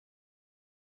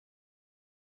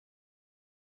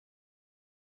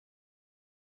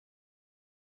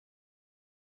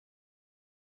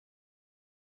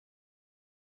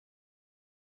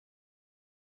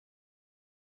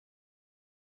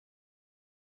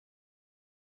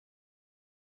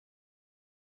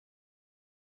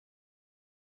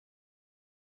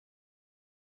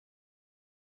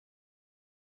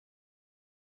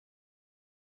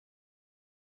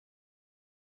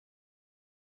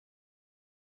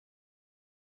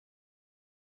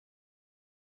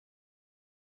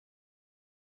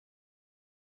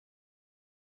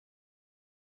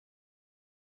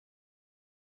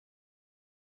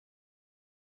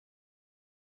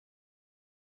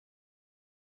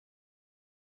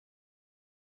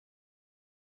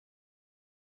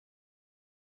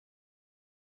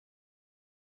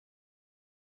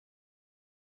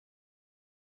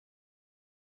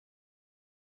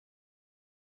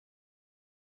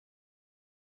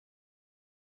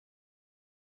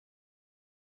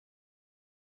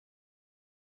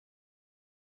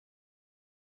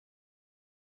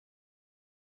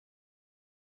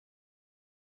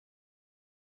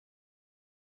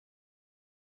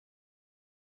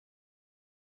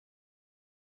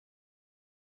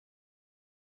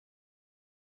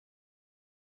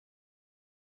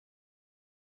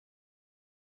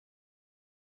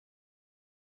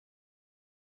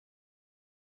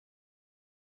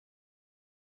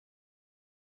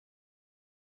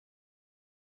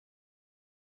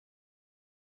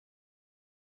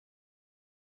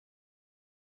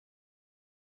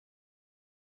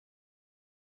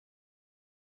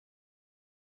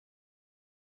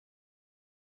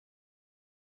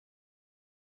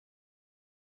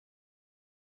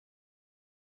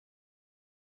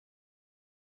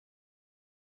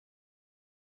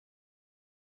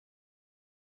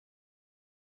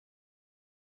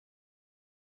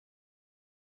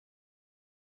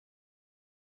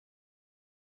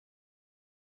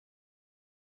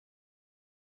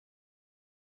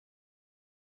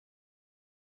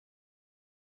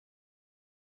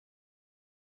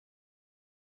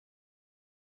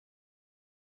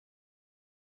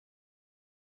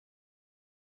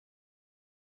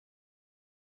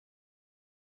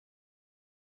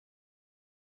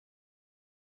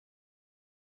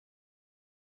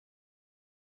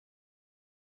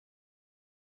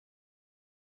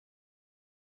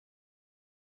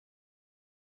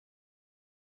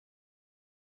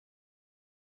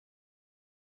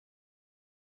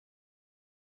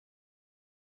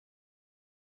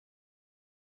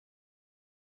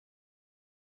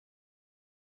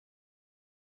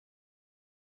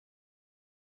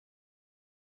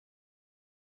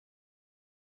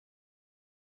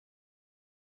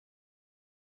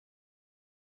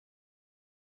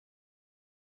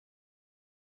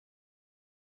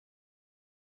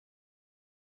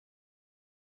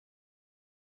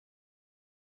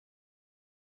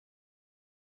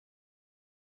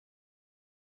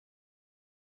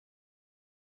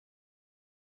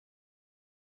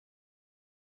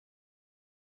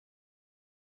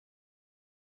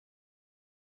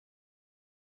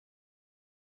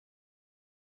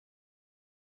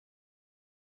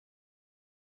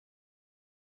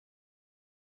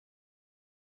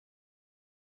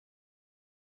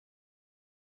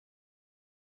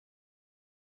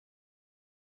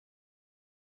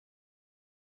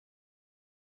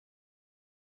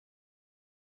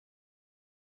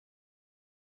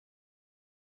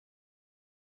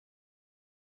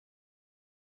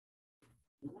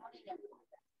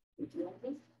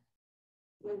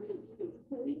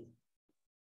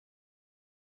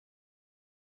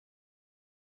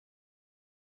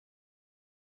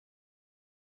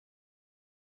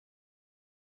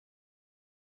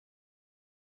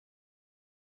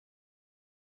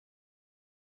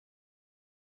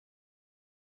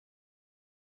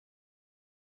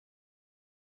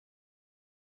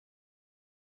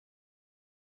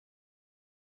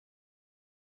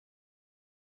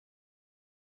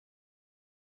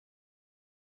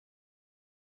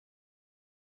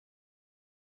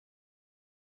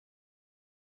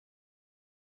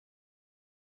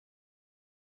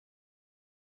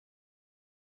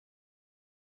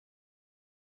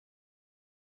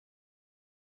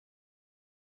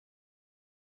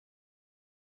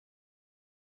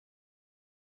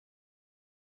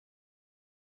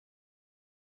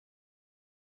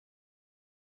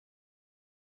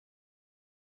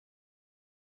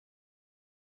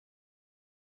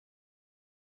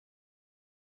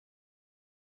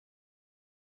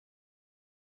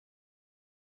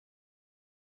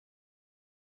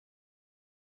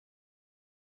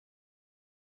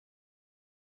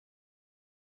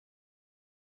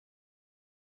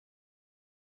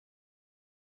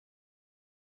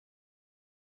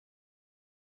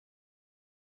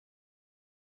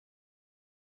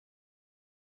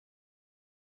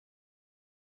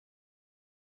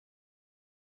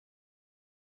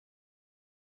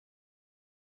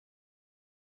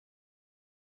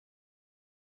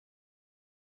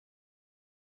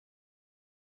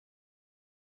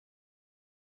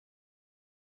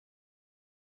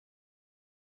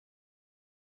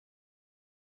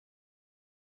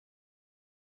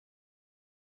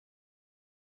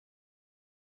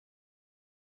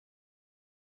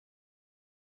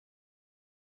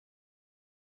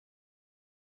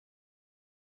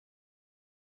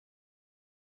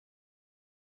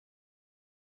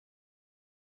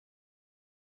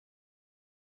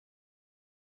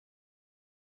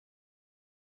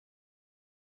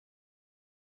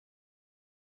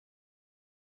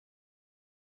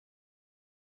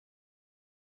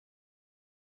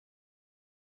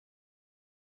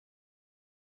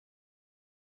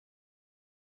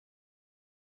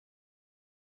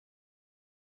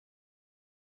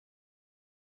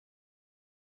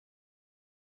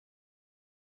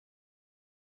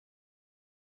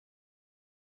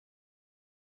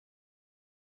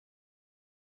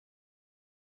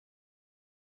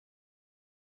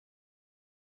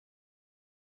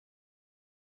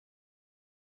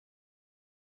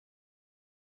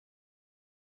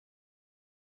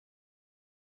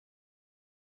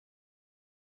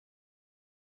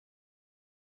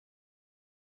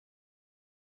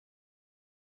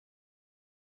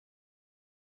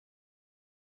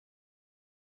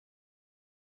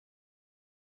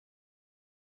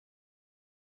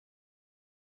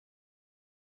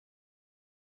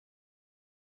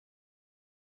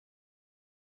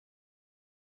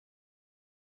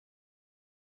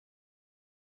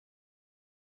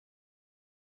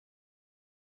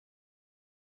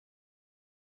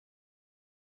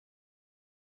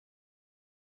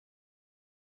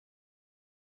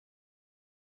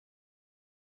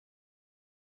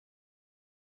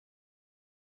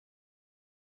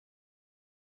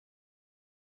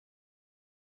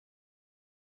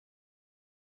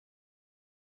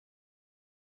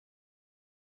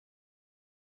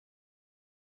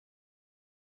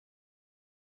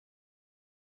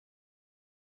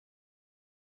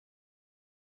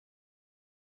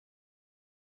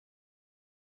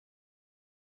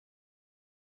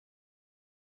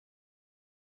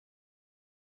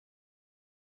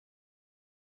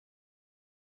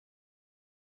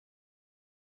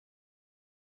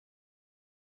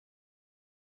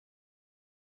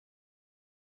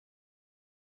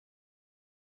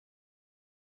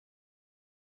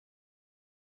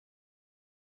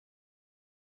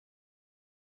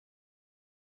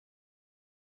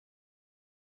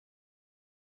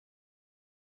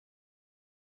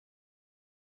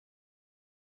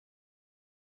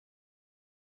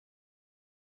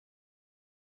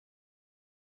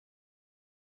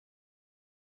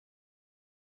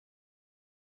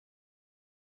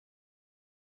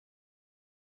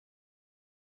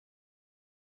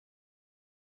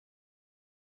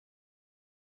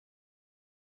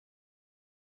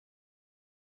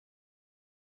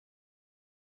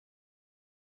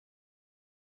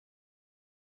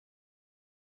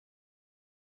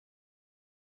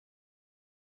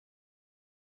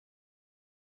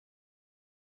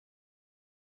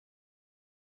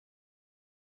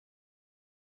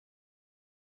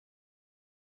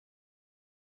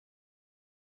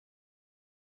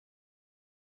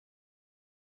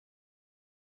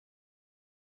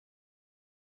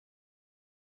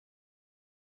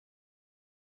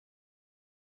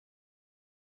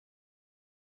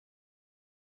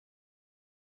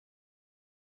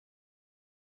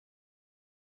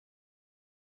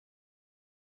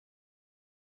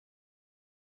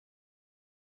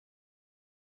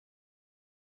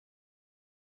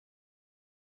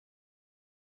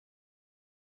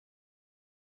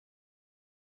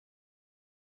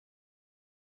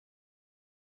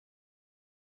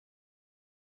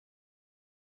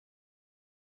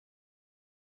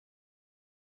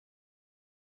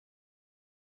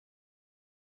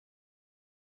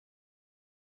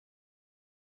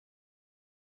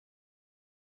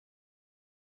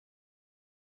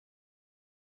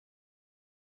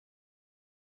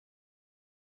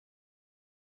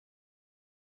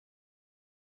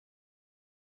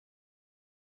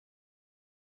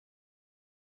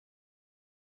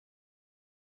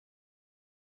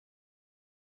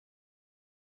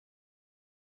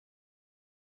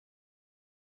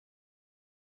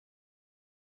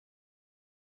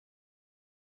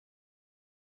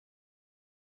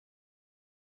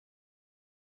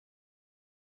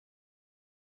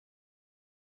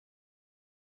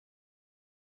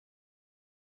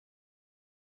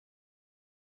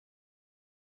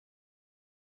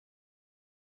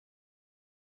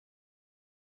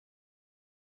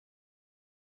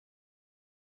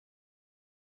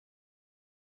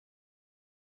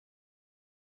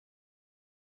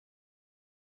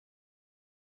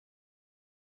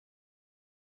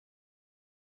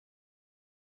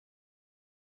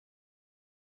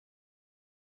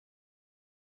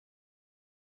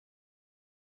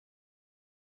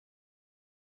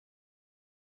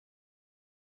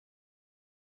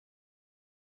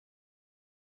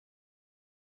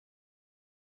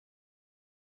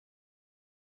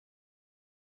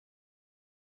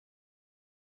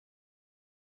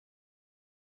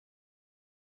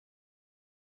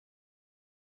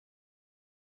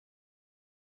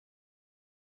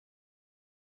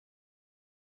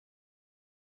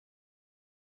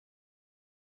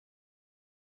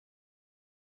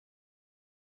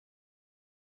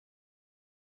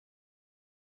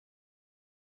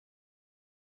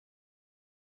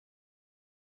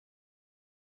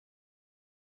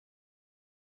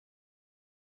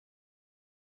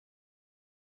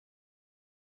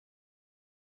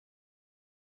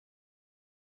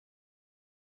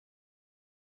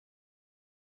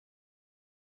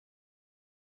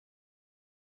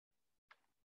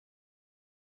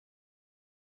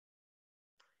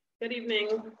Good evening.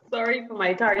 Sorry for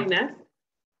my tardiness.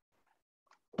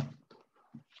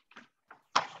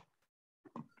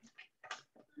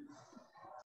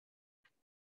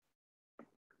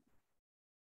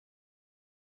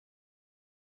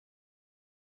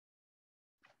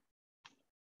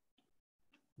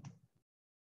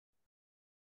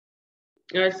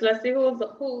 All right, so let's see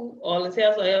who all is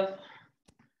here. So I have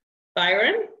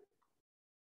Byron.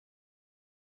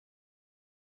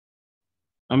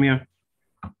 I'm here.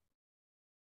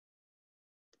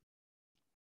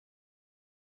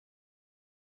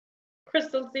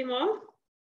 Crystal Seymour.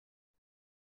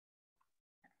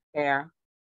 Here.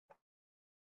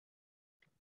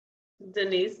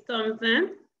 Denise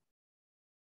Thompson.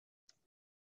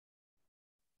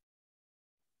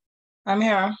 I'm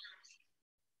here.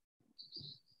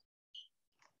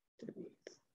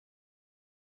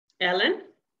 Ellen.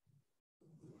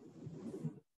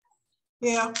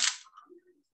 Yeah.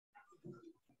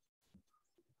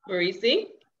 Marisi.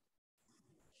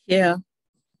 Yeah.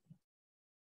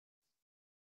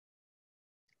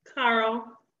 Carol.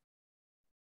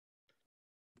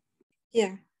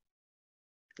 Yeah.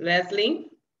 Leslie.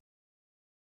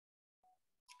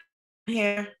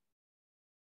 Here.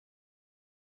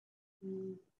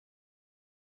 All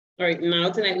right, now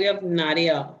tonight we have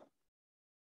Nadia.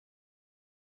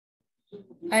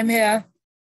 I'm here.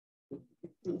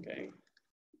 Okay.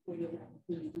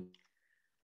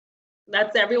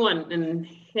 That's everyone in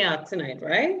here tonight,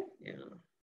 right? Yeah.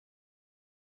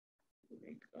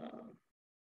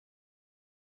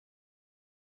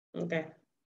 Okay.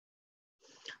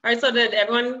 All right, so did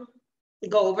everyone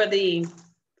go over the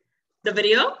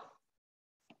video?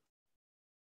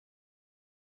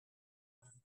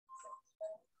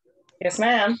 Yes,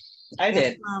 ma'am. I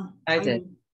did. I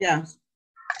did. Yeah.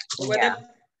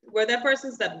 Were there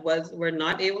persons that were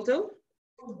not able to?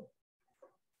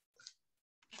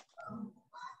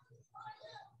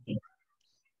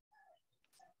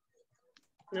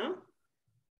 No?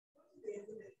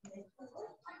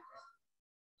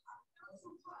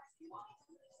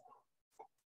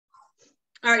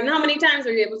 All right, now how many times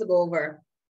are you able to go over?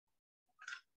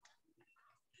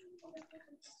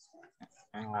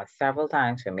 Several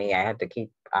times for me. I had to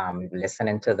keep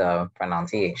listening to the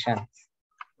pronunciations.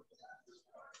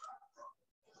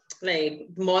 Like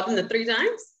more than the 3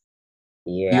 times?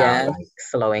 Yeah, Yes. like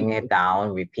slowing it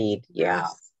down, repeat. Yeah.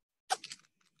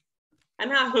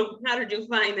 And how did you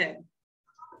find it?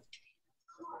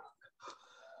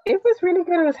 It was really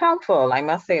good. It was helpful. I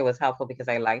must say it was helpful because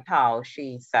I liked how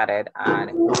she said it, and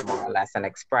it was more or less an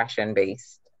expression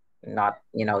based, not,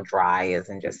 dry as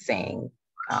in just saying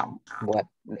what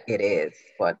it is,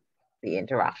 but the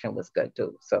interaction was good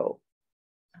too. So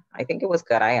I think it was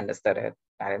good. I understood it.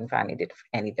 I didn't find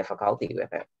any difficulty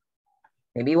with it.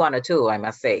 Maybe 1 or 2, I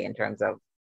must say, in terms of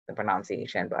the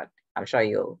pronunciation, but I'm sure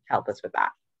you'll help us with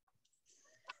that.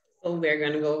 So we're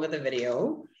going to go over the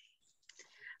video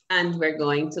and we're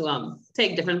going to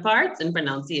take different parts and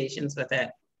pronunciations with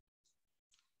it.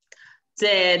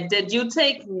 Did you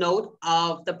take note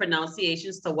of the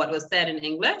pronunciations to what was said in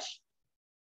English?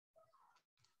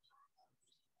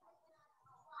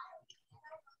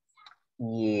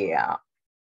 Yeah.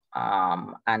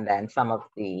 And then some of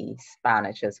the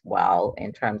Spanish as well,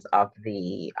 in terms of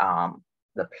the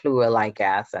plural, I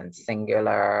guess, and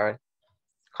singular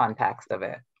context of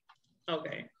it.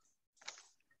 Okay.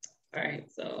 All right,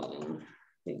 so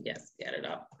yes, get it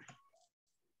up.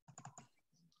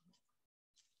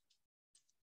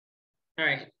 All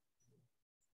right.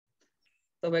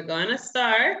 So we're gonna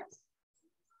start.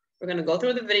 We're gonna go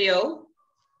through the video.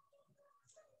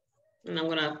 And I'm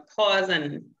gonna pause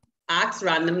and ask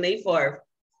randomly for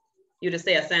you to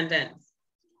say a sentence.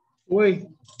 Wait.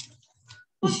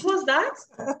 What was that?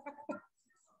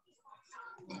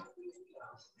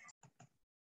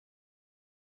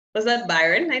 Was that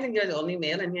Byron? I think you're the only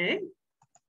male in here.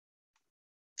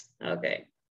 Okay.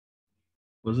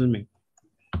 Wasn't me.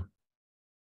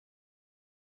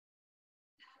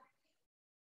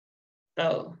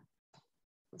 So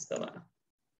let's go on.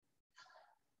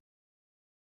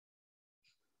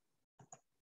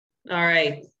 All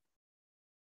right.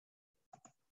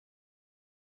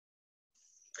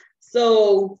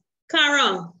 So,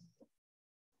 Kara.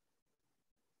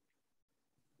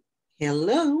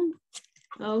 Hello.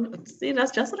 Oh, see, that's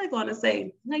just what I want to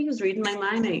say. I was reading my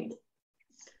mind.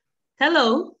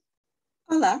 Hello.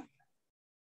 Hola.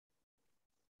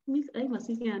 I must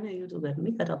see YouTube. Let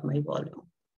me cut up my volume.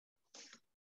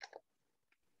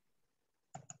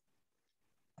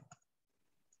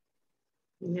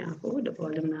 Yeah, hold the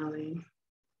volume now. You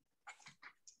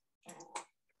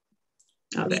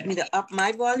need me to up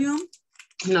my volume?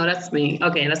 No, that's me.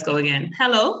 Okay, let's go again.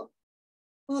 Hello.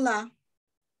 Hola.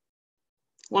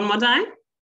 One more time.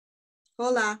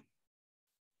 Hola.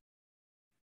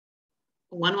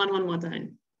 One more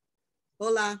time.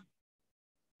 Hola.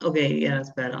 Okay, yeah,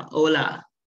 that's better. Hola.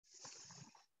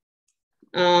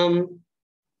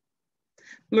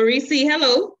 Marisi,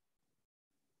 hello.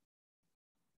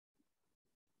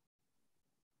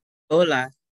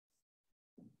 Hola.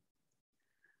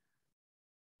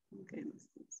 Okay.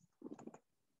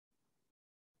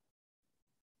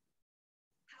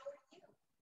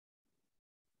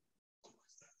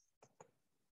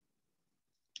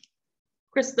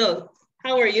 Crystal,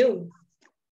 how are you?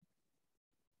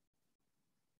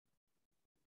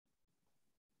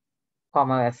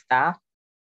 ¿Cómo está?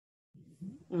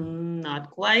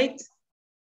 Not quite.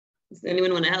 Does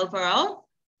anyone want to help her out?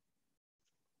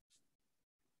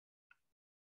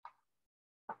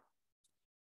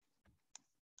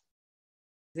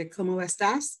 ¿De cómo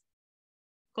estás?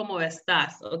 ¿Cómo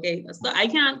estás? Okay, so I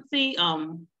can't see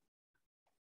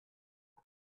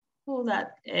who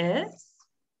that is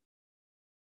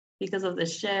because of the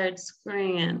shared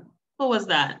screen. Who was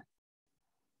that?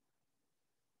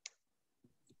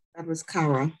 That was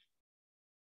Cara.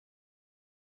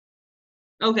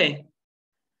 Okay.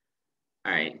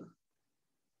 All right.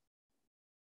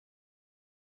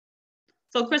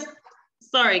 So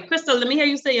Crystal, let me hear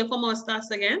you say your ¿cómo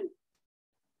estás again?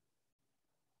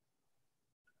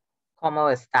 ¿Cómo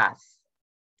estás?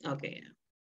 Okay.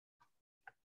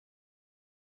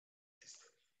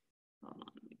 Hold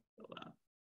on, let me go up.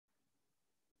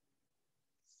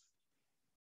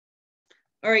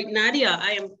 All right, Nadia,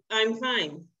 I'm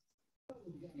fine.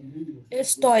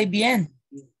 Estoy bien.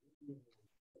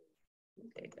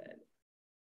 Okay, good.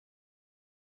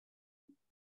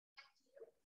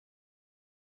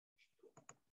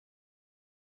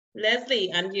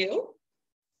 Leslie, and you?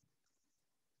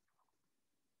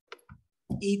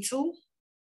 ¿Y tú?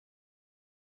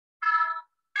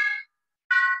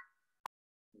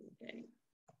 Okay.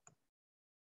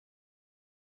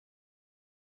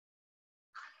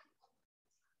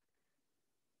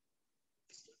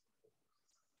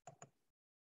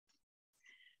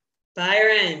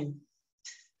 Byron,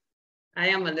 I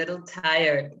am a little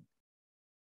tired.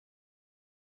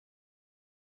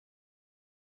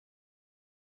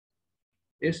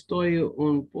 Estoy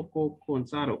un poco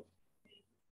cansado.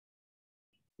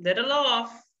 Little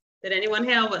off. Did anyone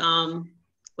hear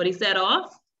what he said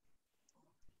off?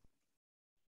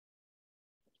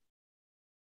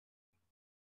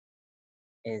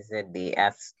 Is it the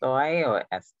estoy or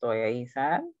estoy he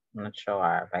said? I'm not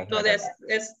sure if I No, heard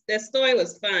that story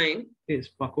was fine. Es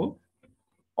Paco.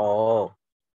 Oh.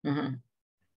 Un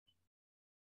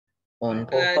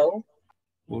poco.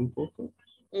 Un poco.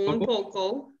 Un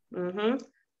poco.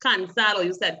 Cansado,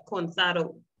 you said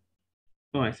cansado.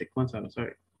 No, I said cansado,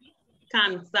 sorry.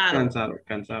 Cansado.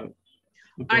 Cansado.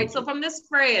 All right, so from this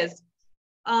phrase,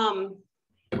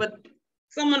 would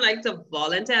someone like to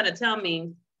volunteer to tell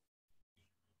me,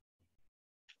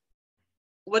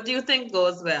 what do you think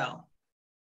goes well?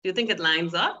 Do you think it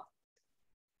lines up?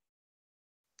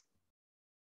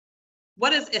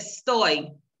 What is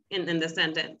estoy in the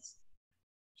sentence?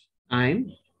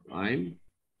 I'm.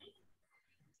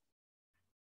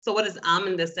 So what is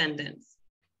in the sentence?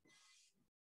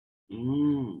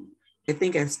 I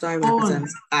think estoy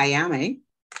represents I am, eh?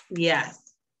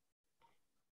 Yes.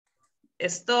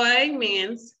 Estoy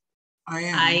means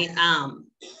I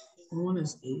am. One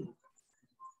is 8.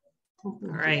 All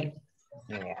right.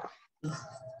 Yeah.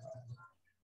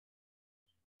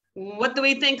 What do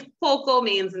we think poco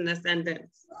means in this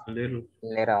sentence? A little.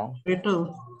 Little.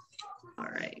 Little. All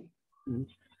right.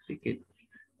 Take it.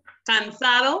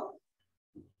 Cansado.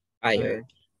 Tired.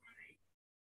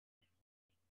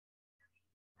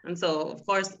 And so, of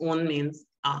course, un means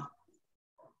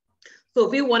So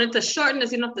if you wanted to shorten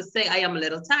this, you don't have to say I am a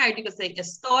little tired. You could say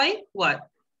estoy what?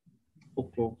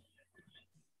 Poco.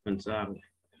 Cansado.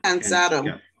 Cansado.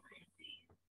 Yeah.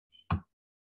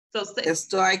 So say,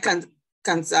 Estoy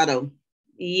cansado.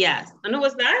 yes. And who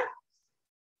was that?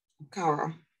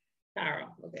 Cara. Tara.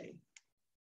 Okay.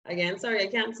 Again, sorry, I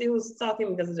can't see who's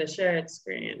talking because of the shared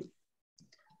screen.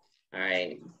 All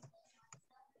right.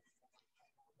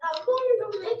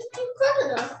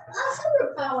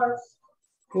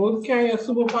 Okay, a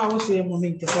superpower se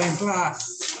momento foi em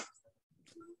classe.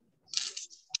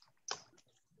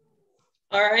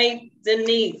 All right,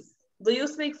 Denise, do you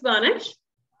speak Spanish?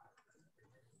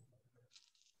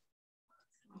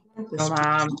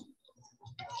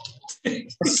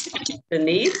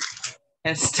 Denise?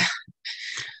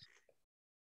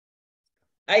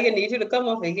 I need you to come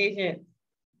off vacation.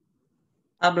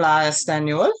 Habla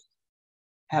español.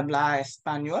 Habla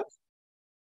español.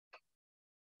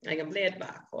 I can play it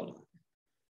back. Hold on.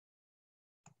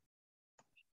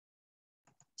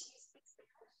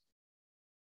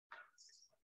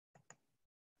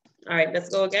 All right, let's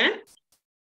go again.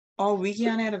 Oh, we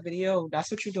can't add a video.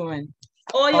 That's what you're doing.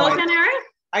 Oh, you Oh, can hear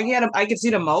it? I could see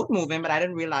the mouth moving, but I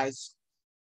didn't realize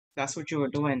that's what you were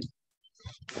doing.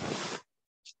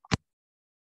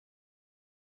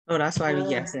 Oh, that's why we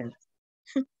guessing.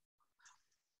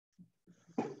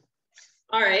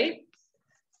 All right.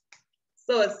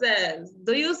 So it says,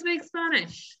 do you speak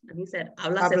Spanish? And he said,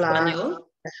 hablas español.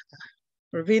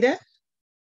 Repeat it.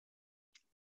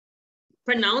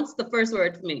 Pronounce the first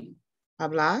word for me.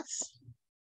 Hablas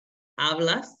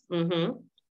Hablas.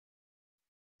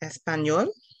 español.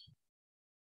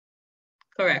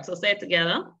 Correct. So say it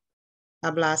together.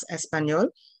 Hablas español.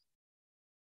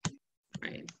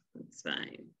 Right. That's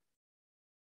fine.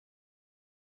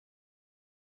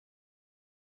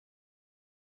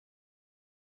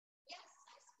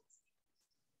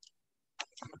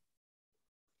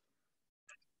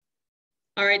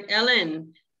 All right,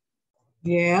 Ellen.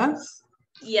 Yes.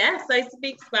 Yes, I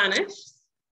speak Spanish.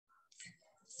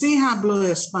 Sí hablo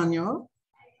español.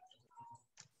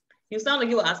 You sound like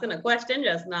you were asking a question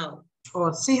just now.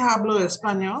 Or sí hablo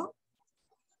español.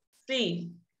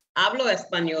 Sí, hablo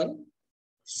español.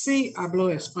 Sí hablo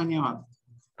español.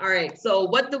 All right, so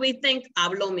what do we think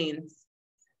hablo means?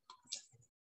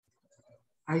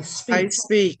 I speak. I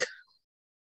speak.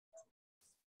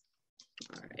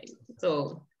 All right,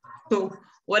 so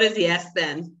what is yes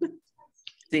then?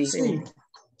 Sí. Sí.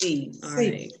 Sí, all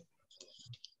Sí. right.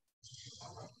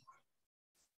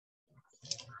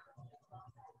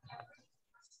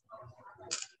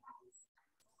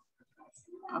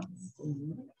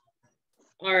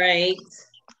 All right.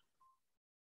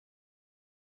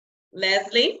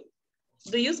 Leslie,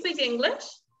 do you speak English?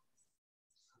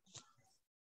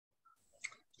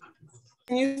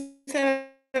 Can you say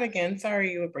that again?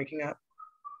 Sorry, you were breaking up.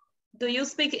 Do you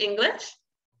speak English?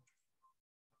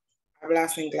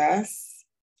 Hablas inglés.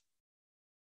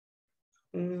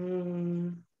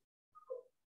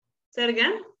 Say it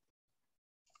again.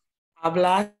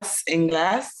 Hablas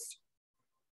inglés.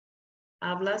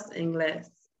 Hablas inglés.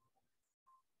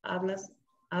 Hablas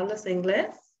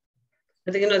inglés?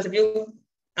 I think, as if you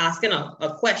asking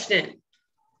a question.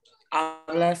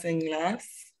 Hablas inglés.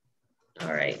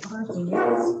 All right.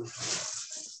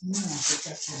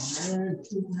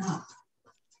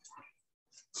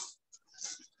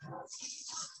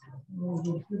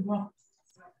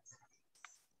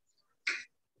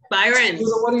 Byron.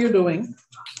 What are you doing?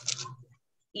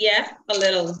 Yeah, a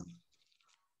little.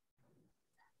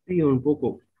 Sí, un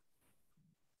poco.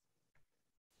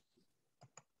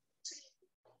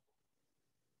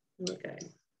 Okay.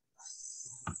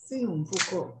 Sí, un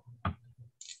poco.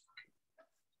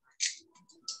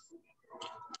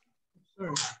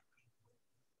 Sorry.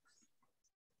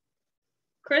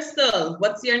 Crystal,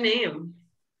 what's your name?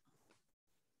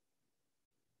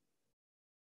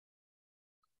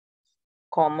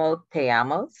 ¿Cómo te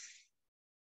llamas?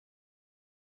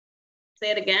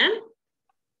 Say it again.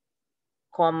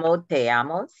 ¿Cómo te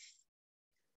llamas?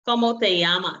 ¿Cómo te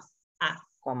llamas?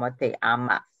 ¿Cómo te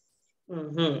amas?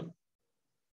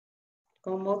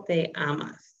 ¿Cómo te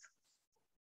amas?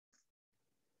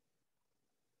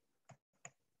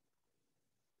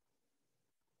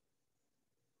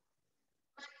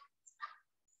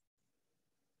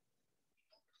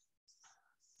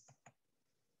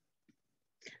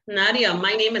 Nadia,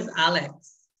 my name is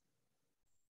Alex.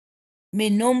 Mi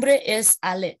nombre es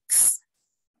Alex.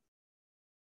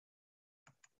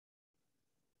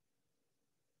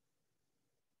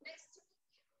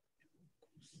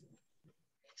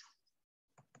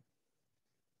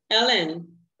 Ellen,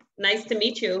 nice to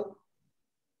meet you.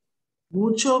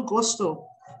 Mucho gusto.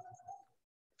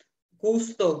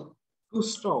 Gusto.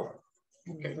 Gusto.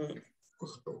 Okay.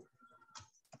 Gusto.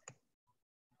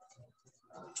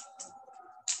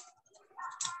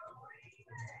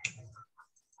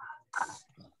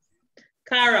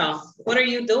 Cara, what are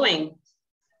you doing?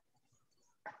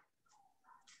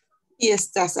 ¿Qué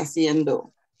estás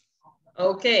haciendo?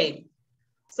 Okay.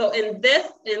 So in this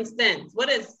instance, what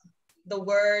is the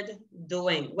word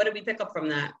doing? What did we pick up from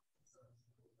that?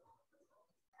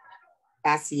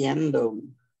 Haciendo.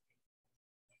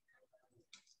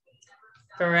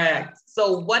 Correct.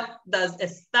 So what does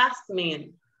estás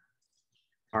mean?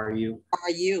 Are you?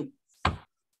 Are you?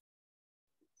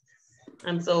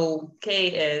 And so K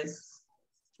is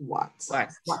What?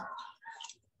 What? What?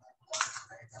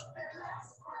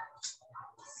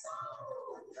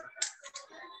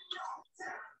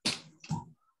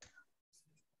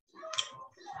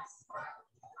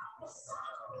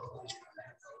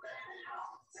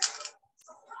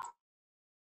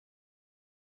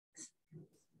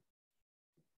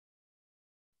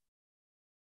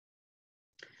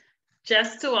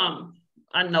 just to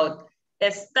a note,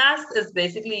 estás is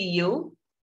basically you.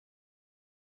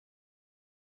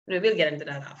 We'll get into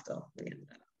that after.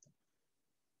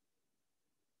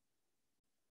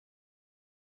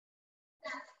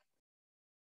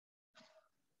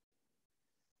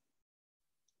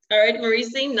 All right,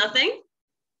 Marisi, nothing?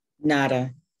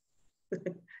 Nada.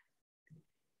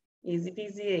 Easy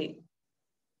peasy.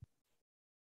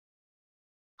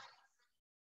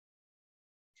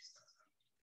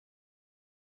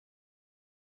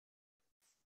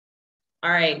 All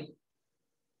right.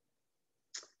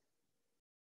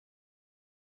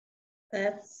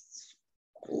 Let's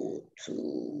go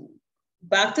to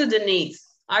back to Denise.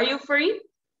 Are you free?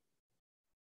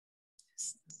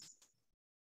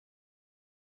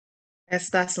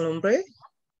 ¿Estás libre?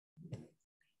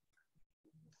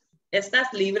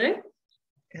 ¿Estás libre?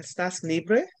 ¿Estás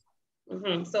libre?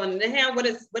 So in the hand, what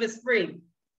is free?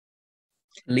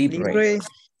 Libre.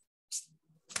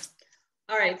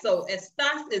 All right, so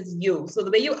estás is you. So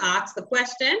the way you ask the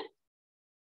question,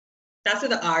 that's where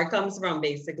the R comes from,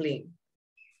 basically.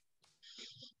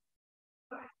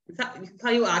 It's how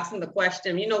you asking the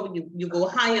question. You know, you go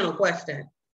high on a question.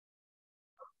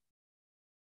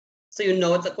 So you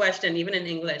know it's a question, even in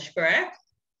English, correct?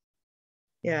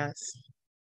 Yes.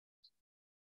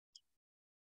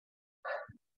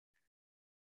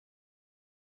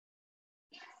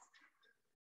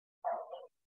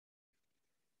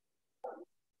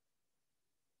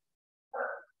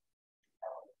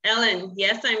 Ellen,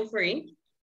 yes, I'm free.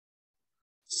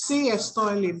 Sí,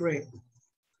 estoy libre.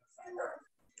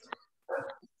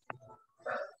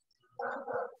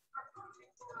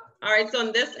 All right, so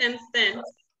in this instance,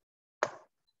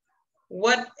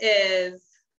 what is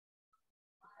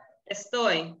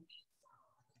estoy?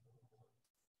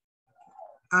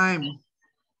 I'm.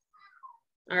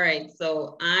 All right,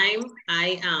 so I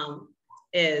am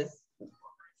is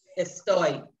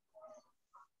estoy.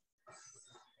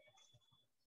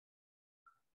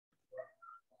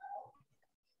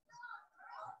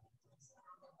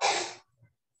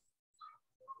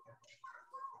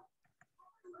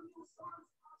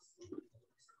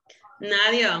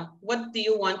 Nadia, what do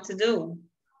you want to do?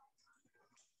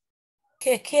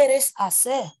 ¿Qué quieres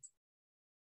hacer?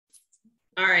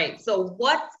 All right, so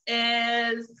what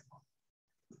is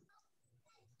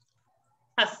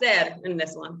hacer in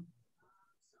this one?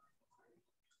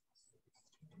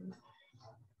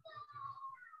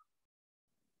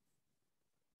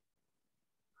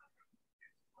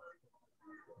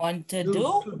 Want to To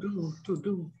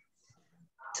do?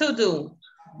 To do.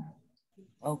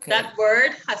 Okay. That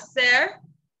word hacer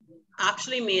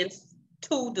actually means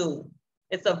to do.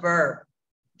 It's a verb,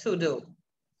 to do.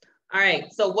 All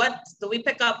right, so what do we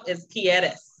pick up is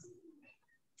quieres.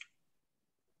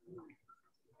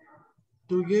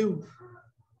 Do you?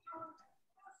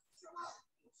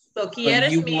 So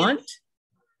quieres you means want?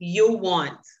 you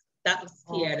want. That's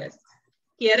quieres.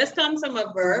 Quieres comes from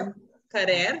a verb,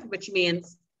 querer, which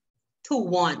means to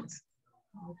want.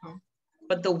 Okay.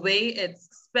 But the way it's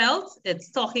spelled,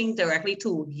 it's talking directly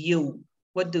to you.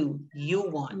 What do you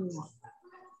want?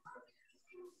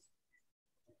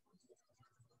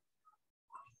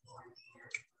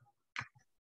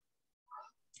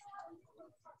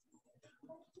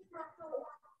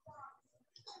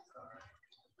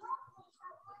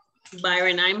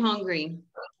 Byron, I'm hungry.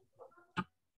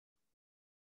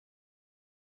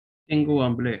 Tengo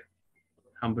hambre.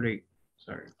 Hambre.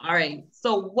 Sorry. All right,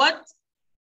 so what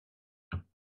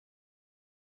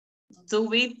do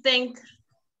we think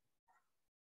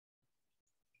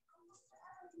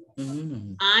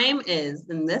I'm is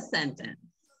in this sentence?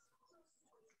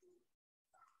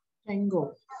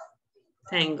 Tengo.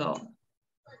 Tango.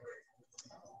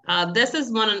 This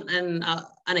is an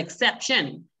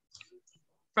exception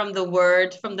from the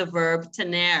verb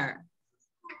tener,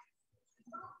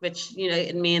 which, you know,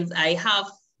 it means I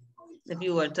have, if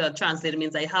you were to translate, it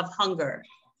means I have hunger.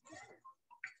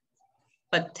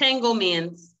 But tengo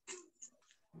means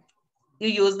you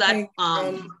use that.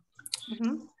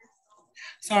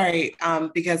 Sorry,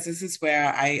 because this is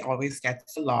where I always get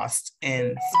lost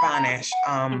in Spanish.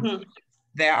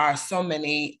 There are so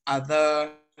many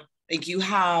other, like you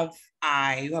have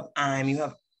I, you have I'm, you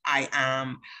have I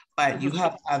am, but you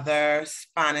have other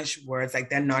Spanish words, like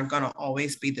they're not gonna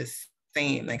always be the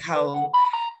same. Like how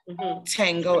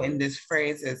tango in this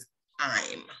phrase is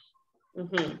I'm.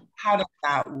 How does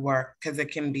that work? Because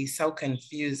it can be so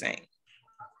confusing.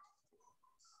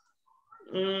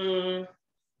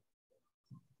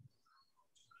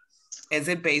 Is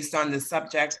it based on the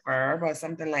subject verb or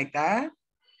something like that?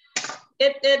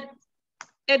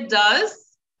 It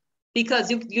does, because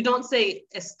you don't say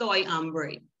estoy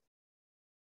hambre.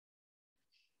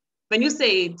 When you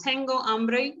say tengo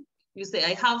hambre, you say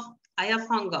I have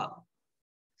hunger.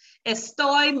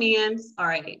 Estoy means, all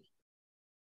right,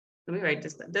 let me write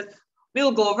this.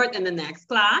 We'll go over it in the next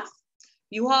class.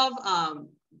 You have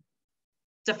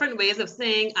different ways of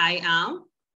saying I am.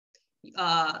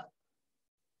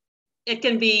 It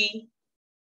can be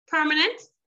permanent,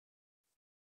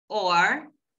 or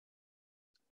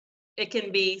it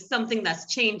can be something that's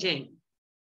changing.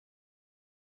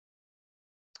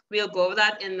 We'll go over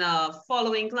that in the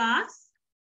following class.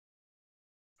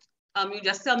 You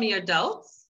just tell me your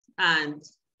doubts and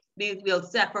we'll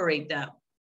separate them.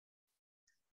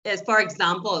 As for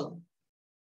example,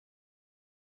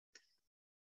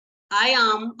 I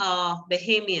am a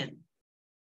Bahamian.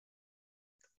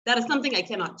 That is something I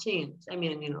cannot change. I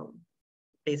mean, you know,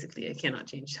 basically I cannot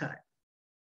change that.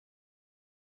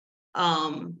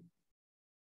 Or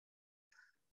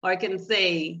I can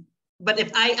say, but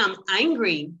if I am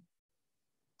angry,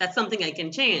 that's something I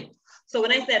can change. So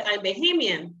when I said I'm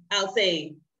Bahamian, I'll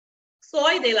say,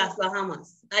 soy de las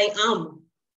Bahamas. I am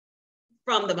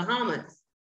from the Bahamas.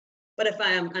 But if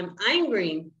I'm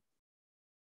angry,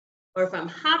 or if I'm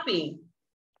happy,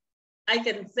 I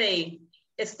can say,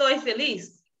 estoy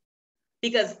feliz,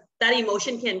 because that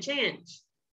emotion can change.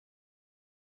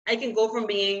 I can go from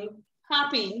being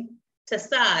happy to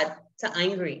sad to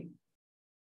angry.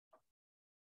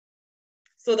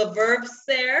 So the verb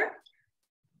ser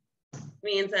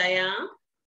means I am,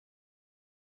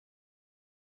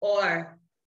 or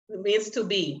means to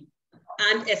be,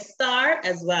 and estar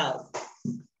as well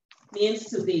means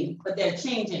to be, but they're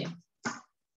changing.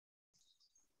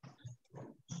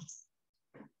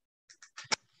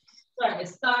 Sorry,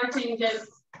 estar changes,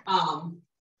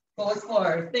 goes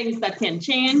for things that can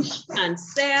change, and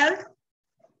ser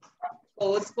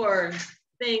goes for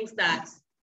things that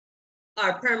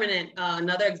are permanent.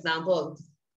 Another example.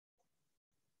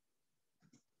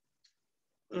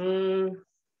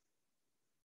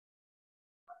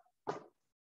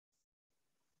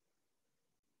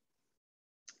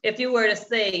 If you were to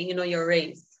say, you know, your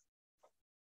race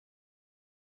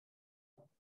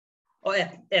or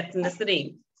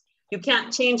ethnicity, you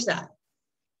can't change that.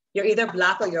 You're either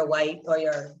Black or you're white, or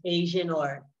you're Asian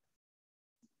or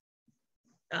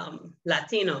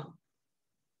Latino.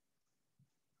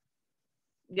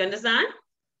 You understand?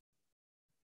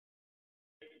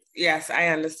 Yes, I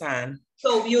understand.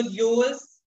 So you'd use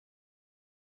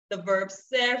the verb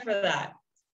ser for that.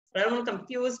 But I don't want to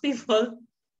confuse people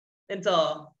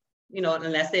until, you know,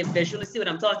 unless they visually see what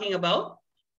I'm talking about.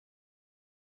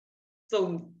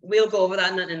 So we'll go over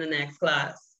that in the next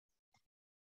class.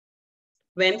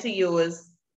 When to use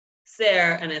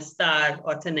ser and estar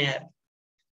or tener.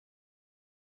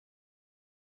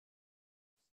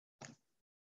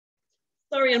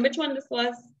 Sorry, and which one this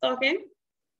was talking?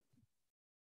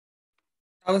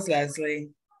 That was Leslie.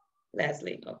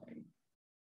 Leslie, okay.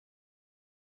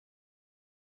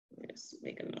 Let's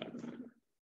make a note.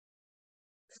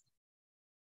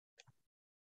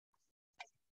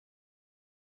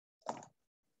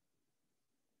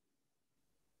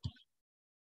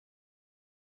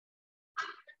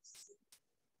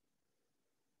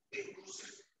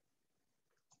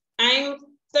 I'm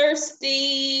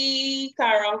thirsty,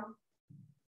 Carol.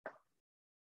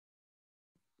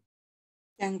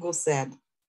 Tengo sed.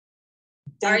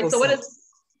 All right, so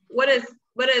what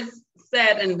is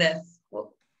said in this?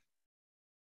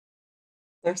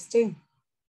 Thirsty.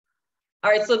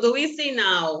 All right, so do we see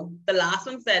now, the last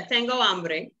one said, tengo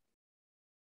hambre.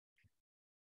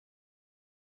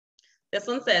 This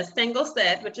one says, tengo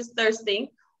sed, which is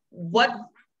thirsty. What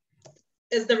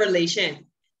is the relation?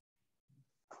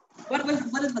 What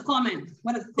is the comment?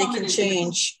 What is the They comment? can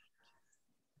change.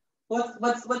 What's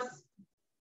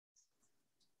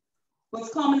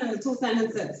common in the two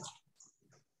sentences?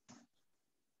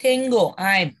 Tengo,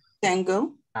 I'm.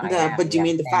 Tengo. But you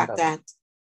mean the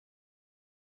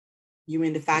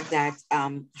fact that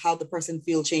how the person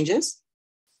feel changes?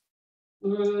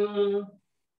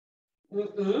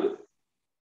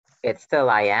 It's still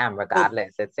I am,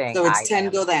 regardless. It's saying so it's I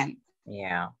tengo am. then.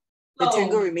 Yeah. The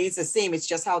tengo remains the same. It's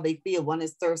just how they feel. One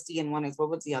is thirsty and one is, what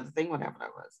was the other thing? Whatever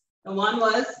that was. The one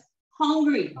was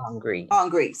hungry.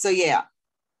 Hungry. So yeah.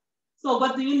 So,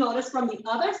 but do you notice from the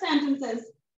other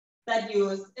sentences that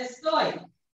use estoy?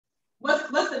 What's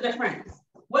the difference?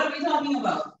 What are we talking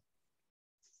about?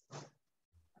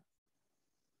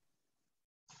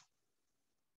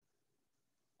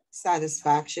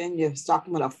 Satisfaction. You're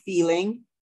talking about a feeling.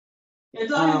 You're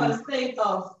talking about a state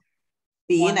of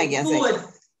being, I guess. Food.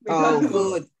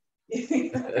 Food.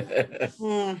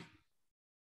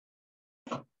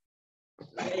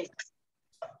 Right.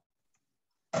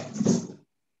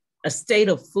 A state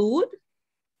of food?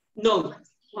 No,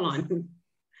 hold on.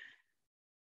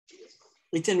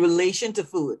 It's in relation to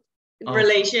food. In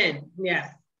relation,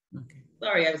 yeah. Okay.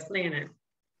 Sorry, I was playing it.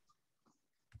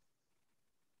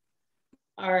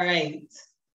 All right.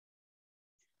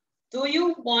 Do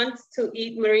you want to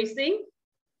eat Marisi?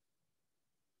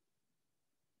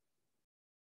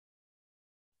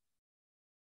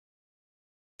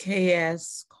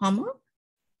 KS, comma?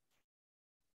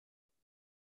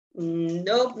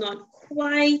 Nope, not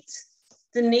quite.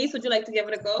 Denise, would you like to give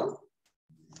it a go?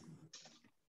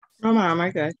 No, ma'am,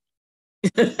 I good.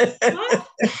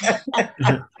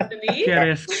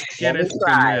 Denise? ¿Quieres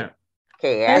comer?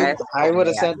 I would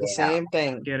have said the same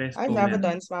thing. ¿Quieres I've comer? never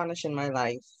done Spanish in my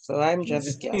life, so I'm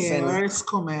just guessing. ¿Quieres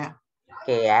comer?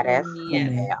 ¿Quieres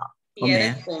Yes. comer?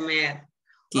 ¿Quieres comer?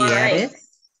 ¿Quieres?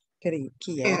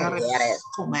 ¿Quieres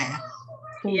comer?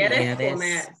 ¿Quieres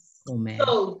comer? Comer.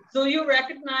 So, do you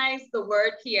recognize the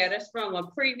word quieres from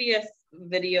a previous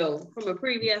video, from a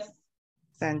previous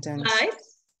sentence? slide?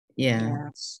 Yeah.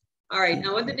 All right,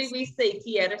 now what did we say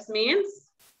quieres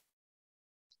means?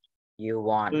 You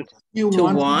want. You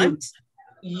want?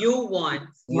 You want.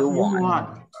 You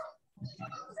want.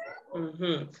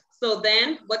 Mm-hmm. So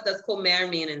then, what does comer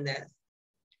mean in this?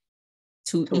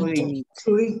 To eat.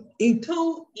 To eat.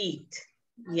 To eat.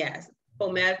 Yes.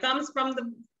 Comer comes from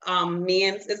the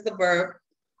means is the verb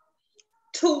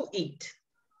to eat.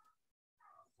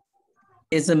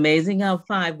 It's amazing how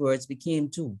 5 words became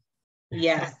 2.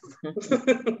 Yes.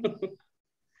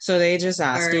 So they just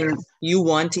asking, you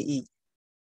want to eat.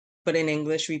 But in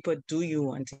English, we put, do you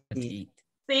want to eat?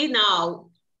 See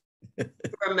now,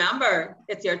 remember,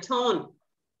 it's your tone.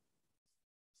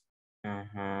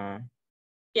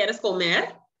 ¿Quieres comer?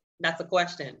 That's a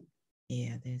question.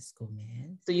 Yeah, there's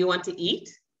comer. Do you want to eat?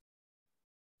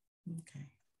 Okay.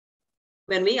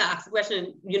 When we ask the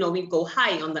question, you know, we go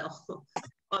high on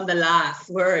the last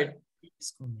word,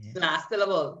 last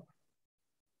syllable.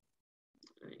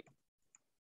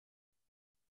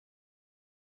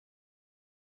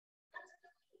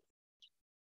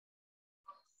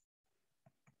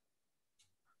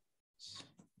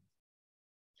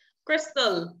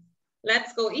 Crystal,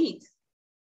 let's go eat.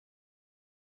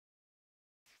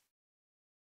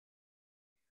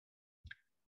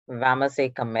 Vamos a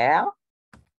comer.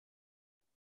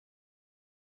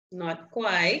 Not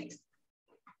quite.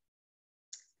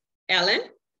 Ellen?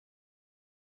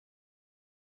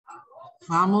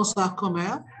 Vamos a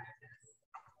comer.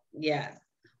 Yes.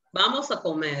 Vamos a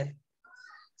comer.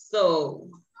 So,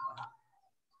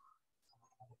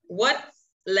 what's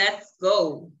let's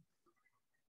go?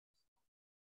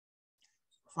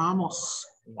 Vamos.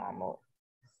 Vamos.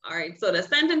 All right, so the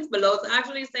sentence below is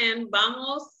actually saying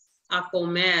vamos a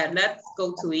comer. Let's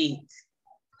go to eat.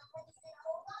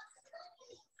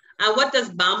 And what does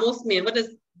vamos mean? What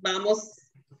does vamos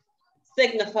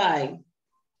signify?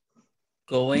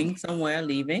 Going somewhere,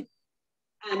 leaving.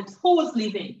 And who is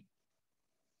leaving?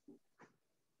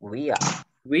 We are.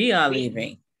 We are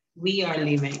leaving. We are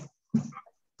leaving. All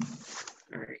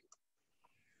right.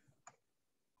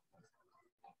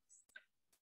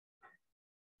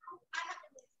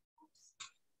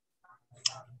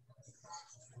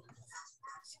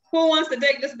 Who wants to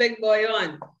take this big boy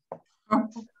on?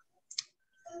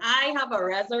 I have a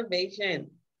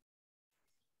reservation.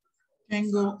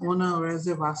 Tengo una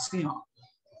reservación.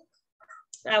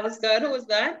 That was good. Who was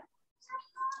that?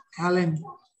 Ellen.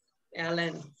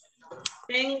 Ellen.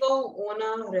 Tengo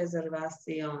una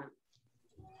reservación.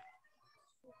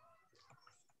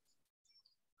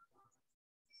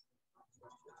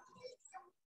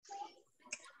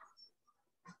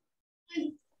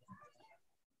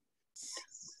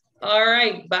 All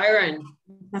right, Byron.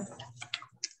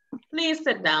 Please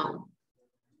sit down.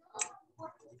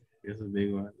 Here's a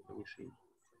big one. Let me see.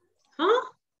 Huh?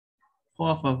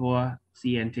 Por favor,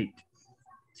 siéntate.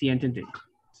 Siéntate.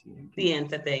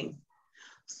 Siéntate.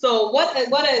 So what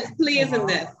is please in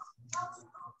this?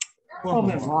 Por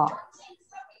favor.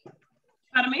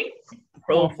 Pardon me?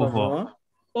 Por favor.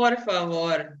 Por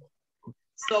favor.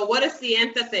 So what is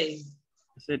siéntate?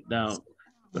 Sit down.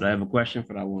 But I have a question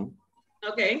for that one.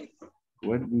 Okay.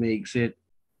 What makes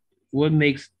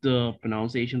the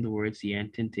pronunciation of the word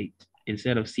siéntate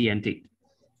instead of siéntate?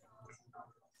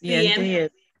 Siéntate. Yeah.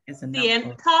 Say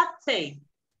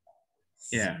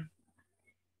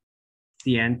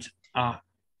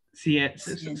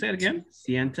it again.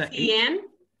 Siéntate.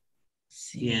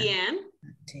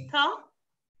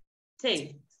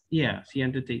 Siéntate. Yeah,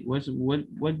 siéntate.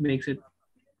 What makes it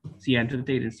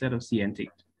siéntate instead of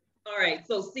siéntate? All right,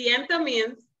 so sienta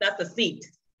means that's a seat.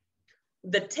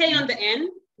 The te on the end,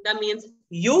 that means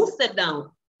you sit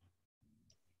down.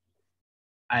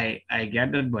 I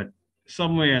get that, but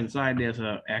somewhere inside there's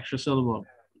an extra syllable,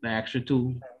 the extra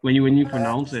two. When you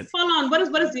pronounce it, Hold on. What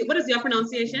is your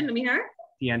pronunciation? Let me hear.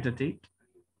 the entity.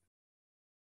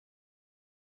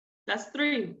 That's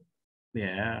 3.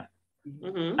 Yeah.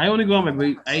 Mm-hmm. I only go on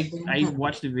by I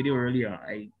watched the video earlier.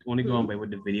 I only go on by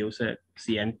what the video said.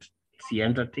 Sientate.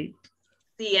 Sientate.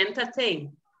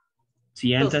 Sientate.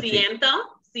 So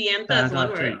sienta is one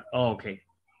word. Oh, okay.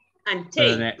 And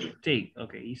So take. take.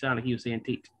 Okay. You sound like you were saying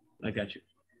tate. I got you.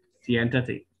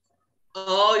 Sientate.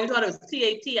 Oh, you thought it was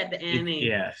T-A-T at the end.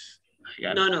 Yes.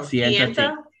 No.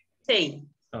 Sientate. Okay.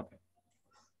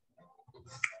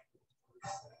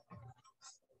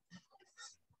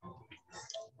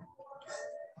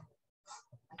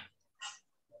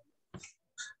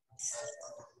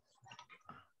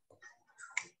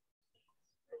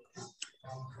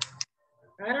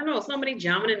 I don't know. Somebody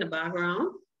jamming in the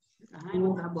background. I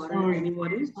don't have bothering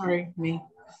anybody. Sorry, me.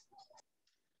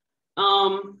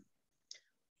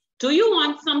 Do you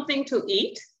want something to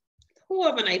eat? Who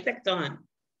have an effect on?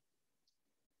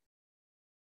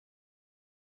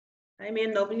 I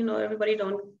mean, nobody know. Everybody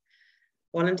don't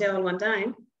volunteer at one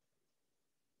time.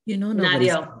 You know,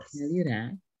 nobody's Nadia. gonna tell you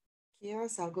that.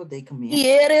 ¿Quieres algo de comer?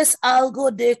 ¿Quieres algo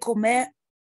de comer?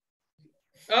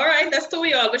 All right, that's 2 of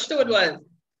y'all. Which 2 it was?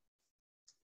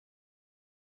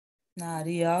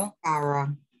 Nadia.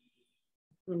 Cara.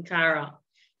 Cara.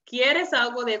 ¿Quieres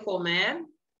algo de comer?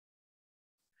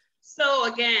 So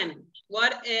again,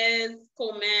 what is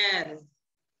comer?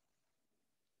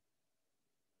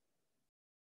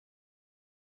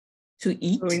 To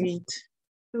eat.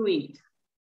 To eat.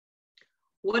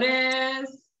 What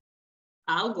is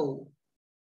algo?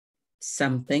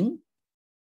 Something.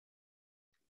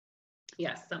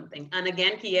 Yes, something. And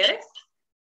again, ¿quieres?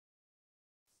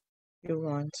 You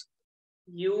want.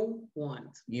 You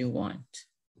want. You want.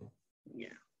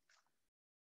 Yeah.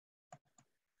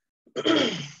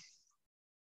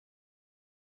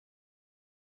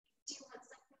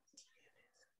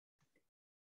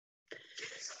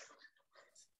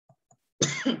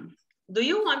 Do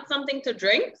you want something to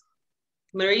drink?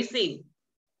 Marisi.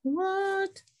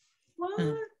 What?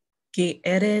 What?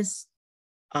 ¿Quieres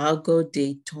algo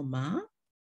de tomar?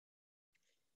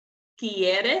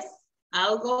 ¿Quieres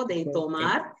algo de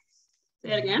tomar?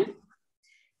 Say it again.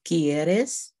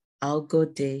 ¿Quieres algo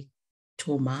de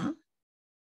tomar?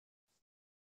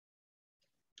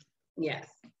 Yes.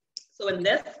 So in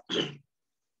this,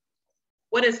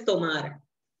 what is tomar?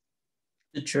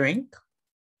 To drink.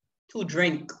 To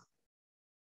drink.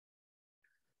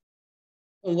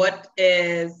 What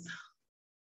is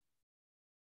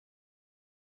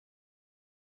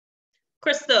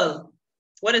Crystal?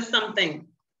 What is something?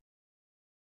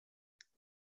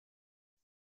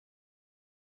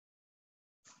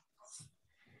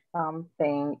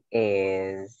 Something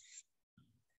is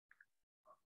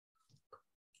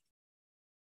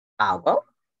algo.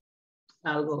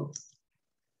 Algo.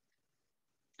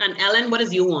 And Ellen, what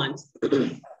does you want?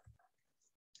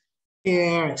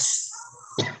 Yes.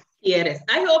 Quieres.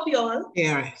 I hope you all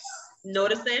Yes.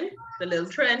 noticing the little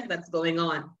trend that's going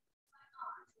on.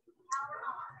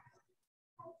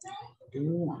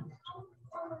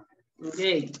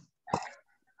 Okay.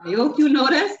 I hope you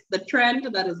notice the trend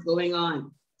that is going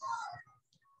on.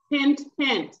 Hint,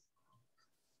 hint.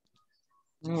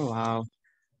 Oh, wow.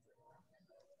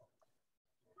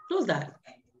 Who's that?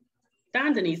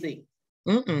 Dan Denise.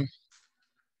 Mm-mm.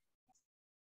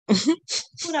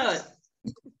 Who knows?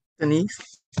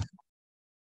 Denise.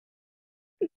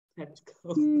 Let's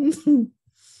go.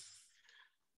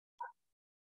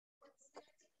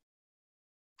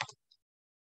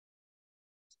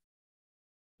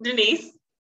 Denise,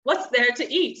 what's there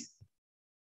to eat?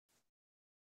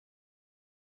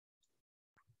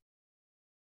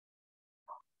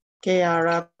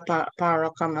 Kiara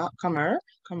para comer.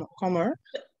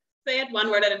 Say it one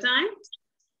word at a time.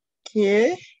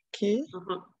 K. K.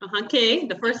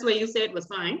 The first way you say it was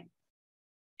fine.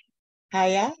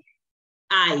 Haya.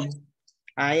 I.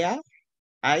 Aya.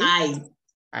 I.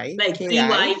 Like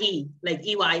E-Y-E. Like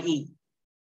E-Y-E.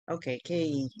 Okay.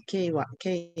 K-I.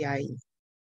 K-I.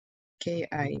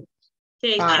 K-I.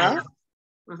 Para.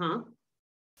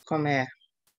 Comer.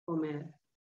 Comer.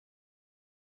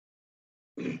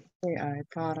 K-I.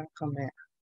 Para comer.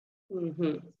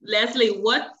 Leslie,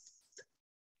 what?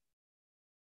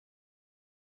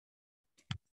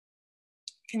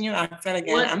 Can you ask that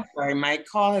again? I'm sorry, my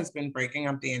call has been breaking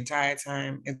up the entire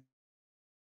time. It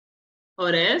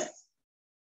is?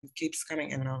 It keeps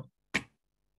coming in and out.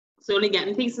 So only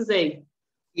getting pieces, eh?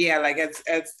 Yeah, like it's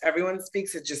everyone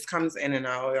speaks, it just comes in and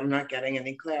out. I'm not getting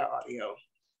any clear audio.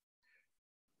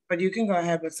 But you can go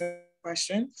ahead with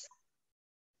question?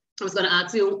 I was going to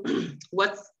ask you,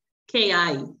 what's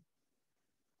KI?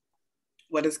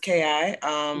 What is KI?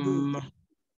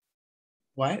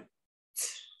 What?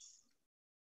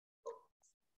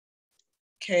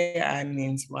 KI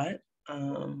means what?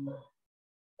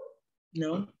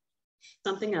 No.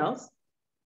 Something else?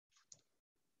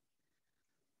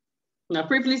 Now,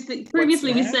 previously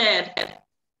we said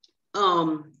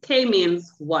K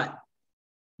means what?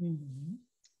 Mm-hmm.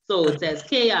 So it says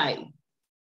KI.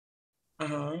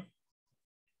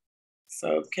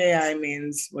 So KI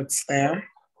means what's there.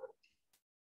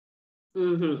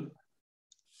 Mm-hmm.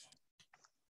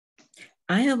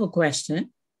 I have a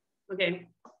question. Okay.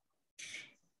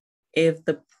 If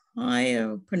the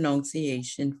prior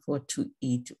pronunciation for to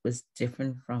eat was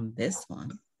different from this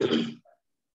one,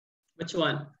 which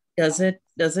one? Does it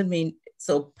mean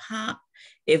so?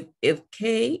 If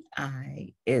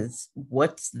KI is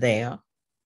what's there,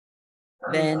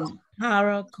 then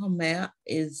para comer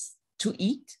is to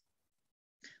eat.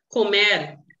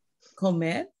 Comer.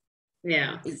 Comer.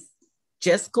 Yeah. Is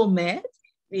just comer.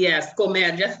 Yes,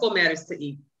 comer. Just comer is to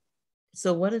eat.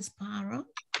 So what is para?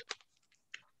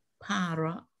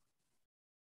 Para.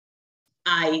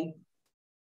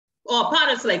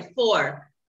 Para is like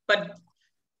for, but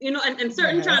you know, in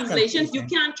certain translations, you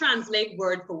can't translate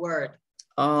word for word.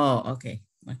 Oh, okay.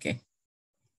 Okay.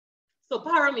 So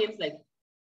para means like,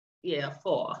 yeah,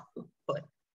 for, but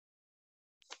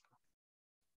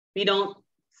we don't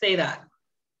say that.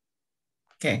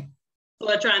 Okay. So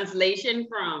a translation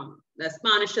from the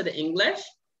Spanish to the English,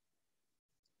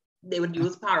 they would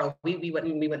use para. We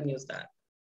wouldn't use that.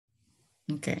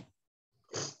 Okay.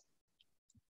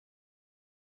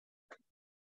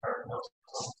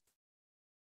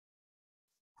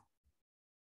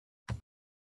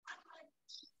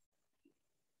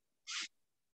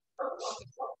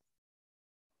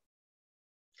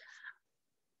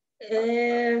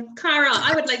 Cara,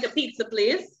 I would like a pizza,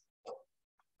 please.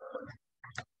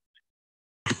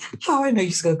 How I know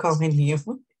you're going to call my name.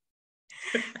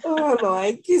 Oh,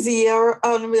 Lord. Quisiera,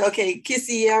 okay,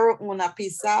 quisiera una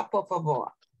pizza, por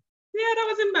favor. Yeah, that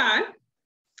wasn't bad.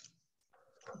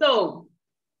 So,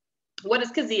 what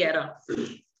is quisiera?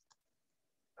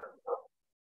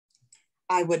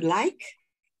 I would like.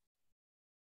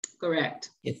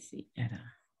 Correct. Quisiera.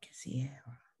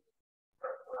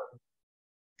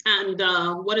 And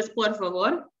what is por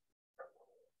favor?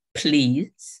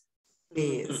 Please.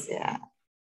 Please, yeah.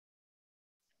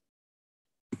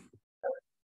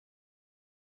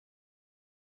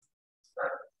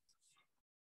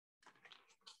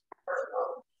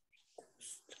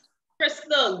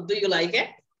 Crystal, do you like it?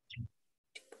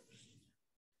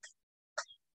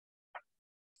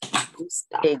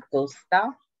 Te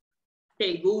gusta.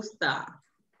 Te gusta.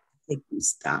 Te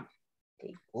gusta.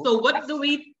 So what do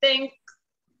we think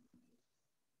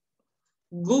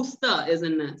gusta is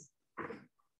in this?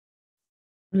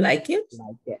 Like it?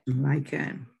 Like it. Like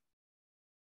it.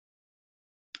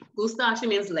 Gusta actually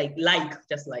means like,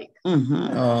 just like.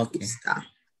 Oh, okay. Gusta.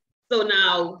 So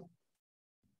now,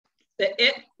 the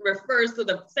it refers to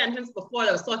the sentence before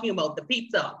that was talking about the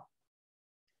pizza.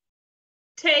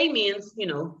 Te means, you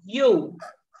know, you.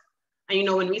 And you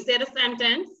know, when we say the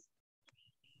sentence,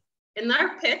 in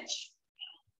our pitch,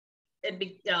 it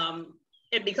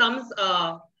becomes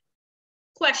a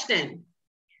question.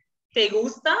 Te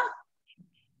gusta?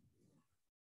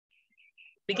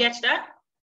 We catch that?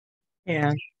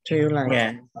 Yeah. Do you like?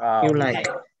 Yeah. You like?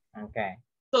 Okay.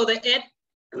 So the it,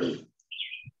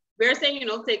 we're saying, you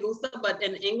know, te gusta, but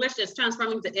in English, it's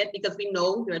transforming to it because we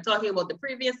know we're talking about the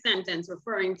previous sentence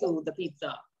referring to the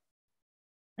pizza.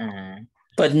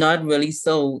 But not really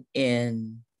so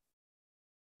in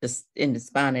the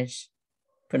Spanish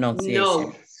pronunciation.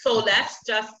 No. So let's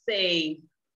just say,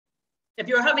 if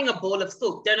you're having a bowl of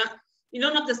soup, you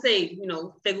don't have to say, you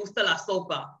know, te gusta la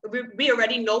sopa. We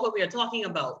already know what we are talking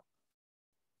about.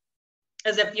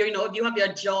 As if you're, you know, if you have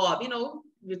your job, you know,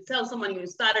 you tell someone you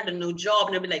started a new job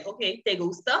and they'll be like, okay, te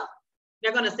gusta?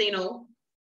 They're gonna say, no,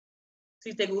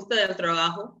 si te gusta el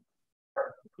trabajo.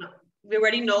 We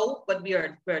already know what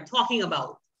we're talking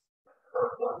about.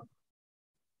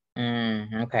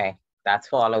 Okay, that's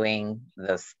following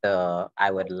the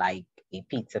I would like a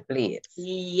pizza, please.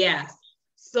 Yes.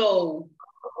 So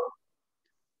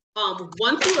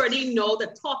once you already know the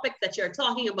topic that you're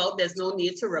talking about, there's no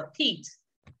need to repeat.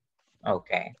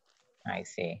 Okay, I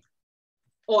see.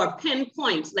 Or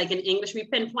pinpoint, like in English, we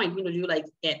pinpoint, you know, do you like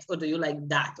it or do you like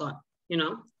that, or, you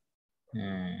know?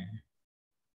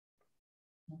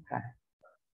 Okay.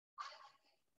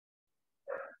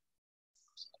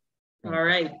 All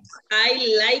right.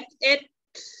 I like it,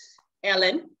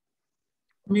 Ellen.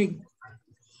 Me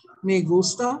Me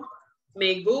gusta.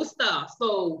 Me gusta.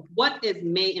 So what is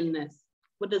me in this?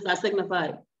 What does that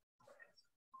signify?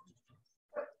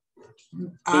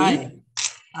 I,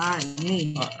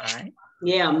 me. Or I.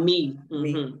 Yeah, me.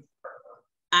 Me. Mm-hmm.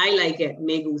 I like it.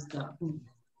 Me gusta.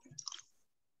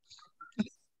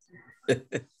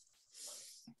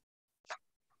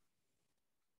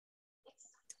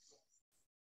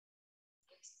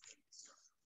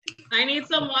 I need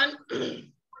someone.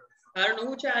 I don't know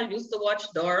who child used to watch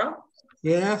Dora.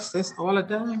 Yes, that's all the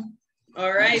time.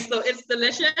 All right, so it's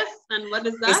delicious. And what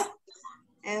is that?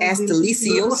 Es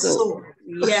delicioso.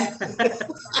 Yeah.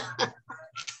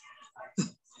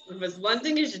 If it's one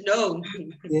thing you should know.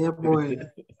 Yeah, boy.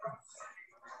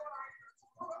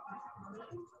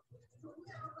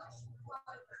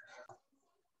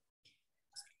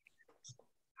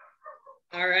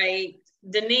 All right,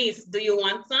 Denise, do you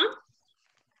want some?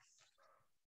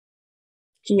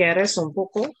 ¿Quieres un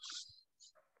poco?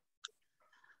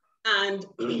 And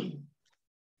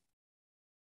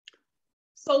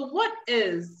so what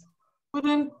is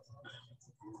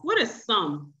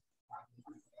some?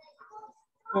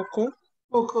 Poco.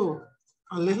 Poco.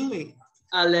 A little.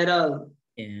 A little.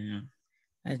 Yeah.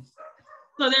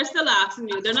 So they're still asking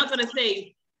you. They're not going to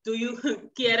say, do you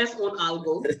quieres un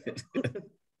algo?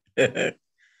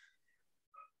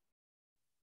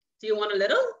 Do you want a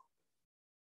little?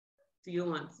 Do you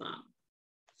want some?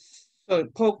 So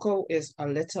poco is a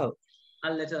little.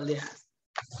 A little, yes.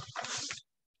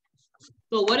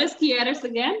 So what is quieres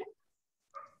again?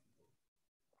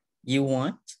 You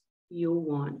want? You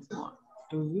want.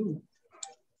 Do you?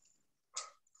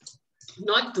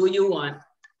 Not do you want.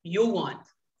 You want.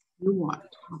 You want.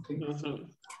 Okay. Mm-hmm.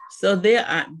 So there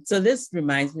are. So this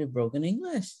reminds me of broken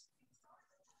English.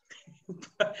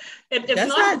 It's Does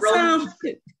not that broken. sound-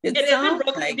 It it isn't sounds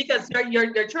broken like- because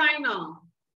you're trying to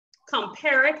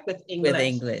compare it with English. With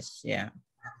English, yeah.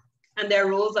 And their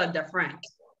rules are different.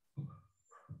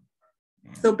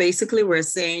 So basically we're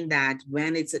saying that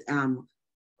when it's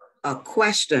a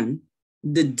question,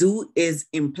 the do is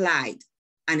implied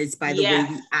and it's by the way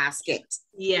we ask it.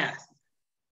 Yes.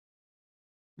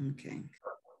 Okay.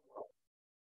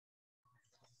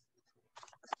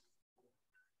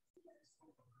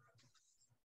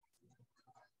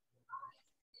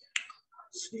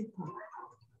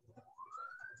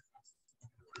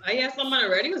 I guess someone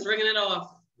already was ringing it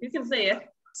off. You can say it.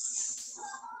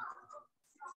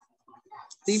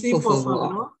 Sí, por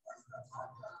favor.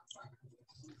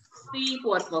 Sí,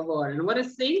 por favor. And what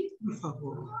is sí? Por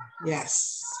favor.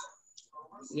 Yes.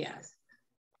 Yes.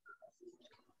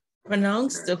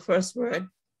 Pronounce the first word.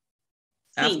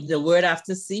 Sí. The word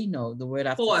after C, no, the word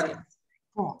after C.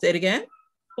 Por. Say it again.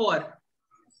 Por.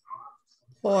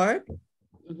 Por.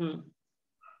 Mm-hmm.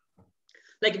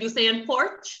 Like if you say in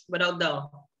porch without the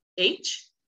H,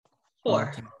 por.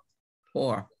 Okay.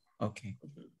 Por. Okay.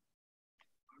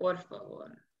 Por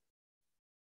favor.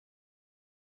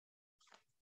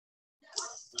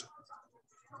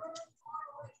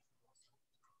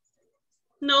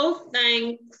 No,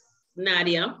 thanks,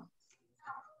 Nadia.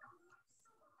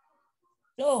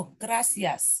 No,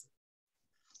 gracias.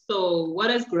 So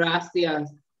what is gracias?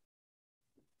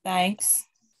 Thanks.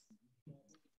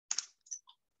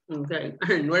 Okay,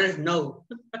 and what is no?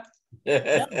 No,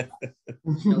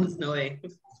 it's no way.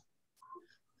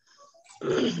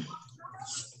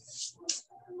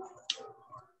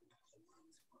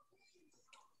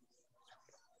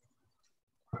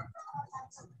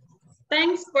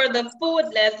 Thanks for the food,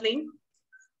 Leslie.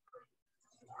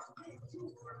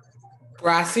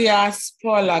 Gracias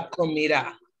por la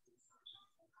comida.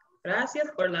 Gracias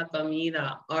por la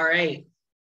comida. All right.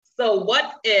 So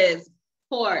what is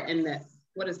por in this?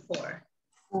 What is por?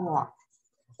 Por.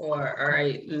 Por, all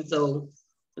right. And so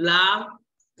la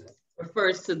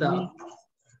refers to the.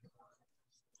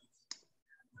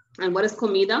 And what is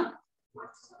comida?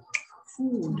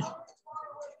 Food.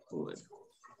 Food.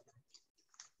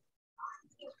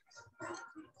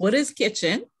 What is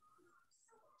kitchen?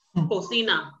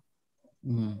 Cocina.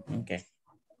 Okay.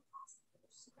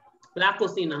 La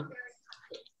cocina.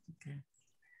 Okay.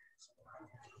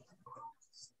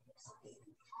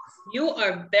 You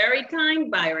are very kind,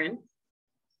 Byron.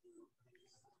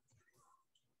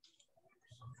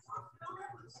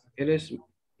 Eres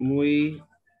muy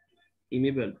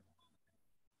amable.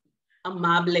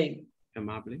 Amable.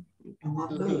 Amable.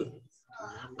 Mhm.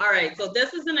 All right, so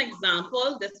this is an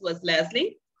example. This was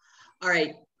Leslie. All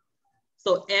right,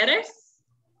 so eres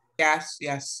Yes,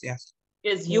 yes, yes.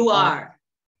 is you are.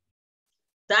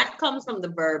 That comes from the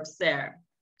verb ser,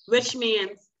 which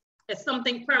means it's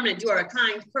something permanent. You are a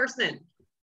kind person.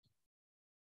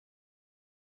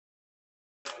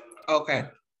 Okay.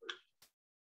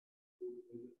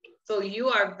 So you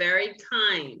are very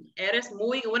kind. Eres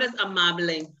muy, what is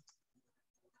amable?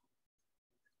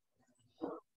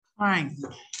 Fine.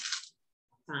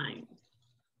 Kind.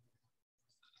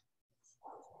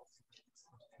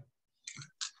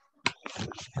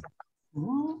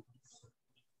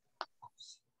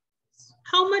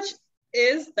 How much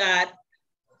is that,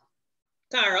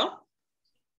 Carol?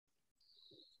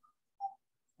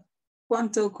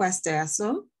 ¿Cuánto cuesta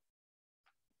eso?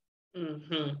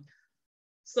 Mm-hmm.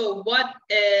 So what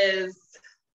is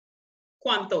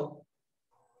cuánto?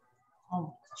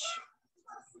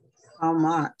 How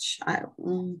much?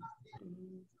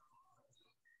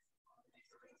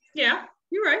 Yeah,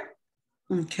 you're right.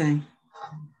 Okay.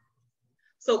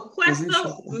 So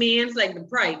cuesta means like the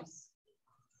price,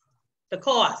 the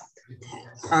cost.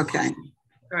 Okay.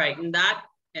 All right, and that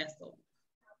eso.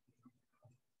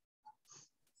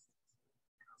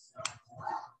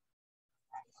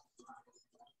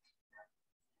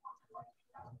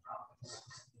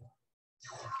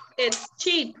 It's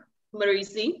cheap,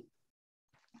 Marisi.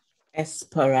 Es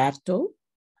barato.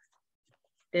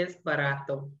 Es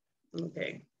barato.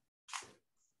 Okay.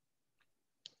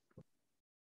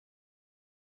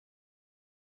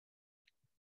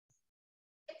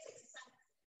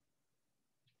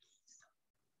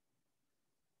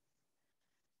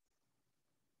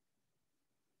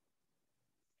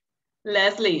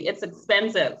 Leslie, it's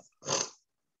expensive.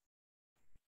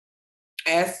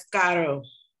 Es caro.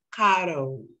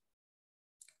 Caro.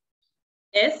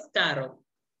 Es caro.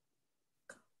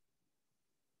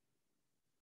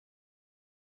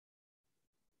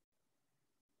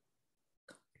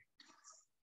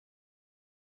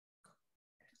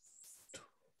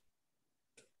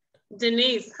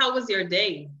 Denise, how was your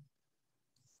day?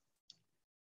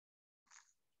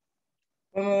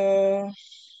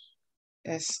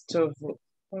 Estovio.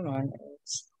 Hold on.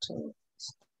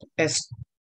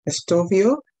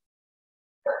 Estovio.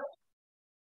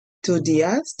 Tu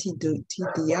días. Ti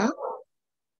día.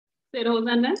 Say it,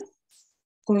 Hosanna.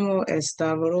 ¿Cómo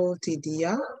estaba tu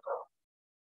día?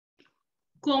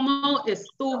 ¿Cómo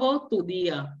estuvo tu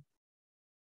día?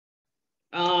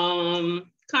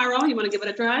 Carol, you want to give it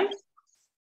a try?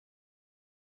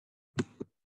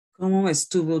 ¿Cómo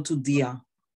estuvo tu día?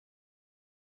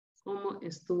 ¿Cómo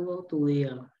estuvo tu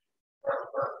día?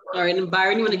 All right, and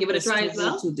Byron, you want to give it a try as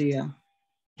well? Tu día.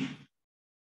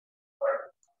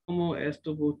 ¿Cómo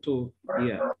estuvo tu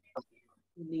día?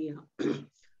 Día.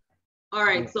 All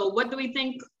right, so what do we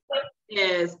think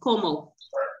is como?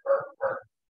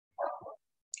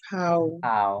 How?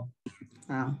 How?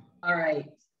 All right.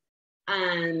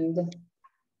 And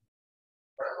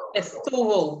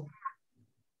estuvo.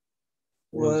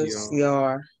 Was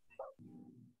your.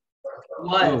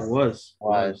 Was. No, was.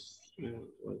 Was.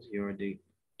 Was your day.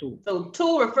 Two. So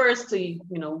two refers to, you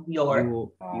know,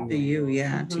 your. To you,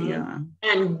 yeah, to Mhm. your.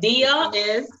 And dia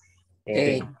is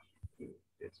Day.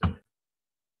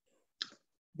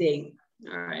 day.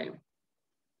 All right.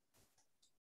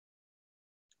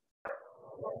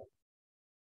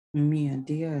 Mi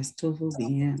día estuvo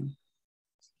bien.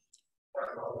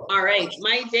 All right.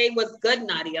 My day was good,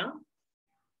 Nadia.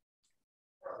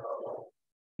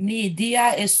 Mi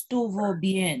día estuvo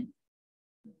bien.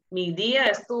 Mi día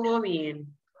estuvo bien.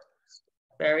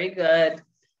 Very good.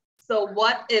 So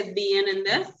what is bien in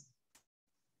this?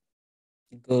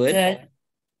 Good. Good.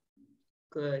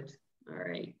 Good. All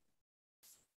right.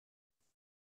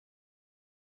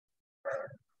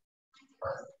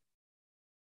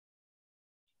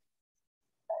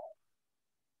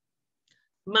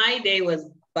 My day was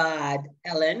bad,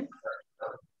 Ellen.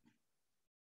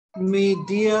 Mi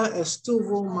día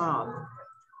estuvo mal.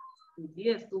 Mi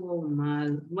día estuvo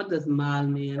mal. What does mal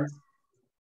mean?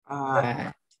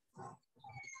 Bad.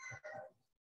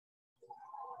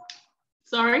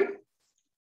 Sorry?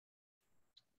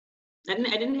 I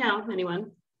didn't have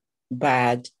anyone.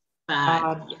 Bad.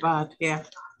 Bad. Bad, yeah.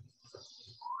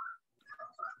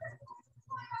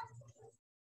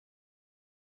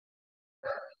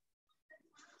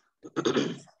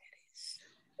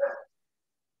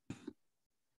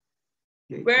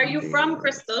 Where are you from,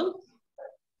 Crystal?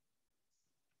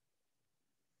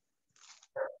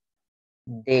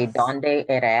 ¿De dónde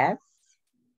eres?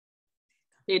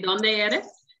 ¿De dónde eres?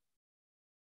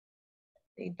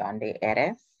 ¿De dónde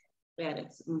eres?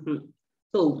 Eres.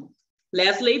 So,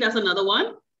 Leslie, that's another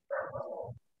one.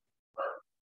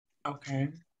 Okay.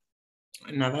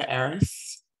 Another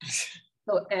heiress.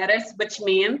 So, eres, which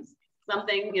means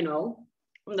something, you know,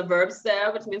 from the verb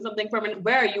there, which means something permanent.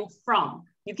 Where are you from?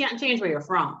 You can't change where you're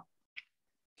from.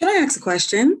 Can I ask a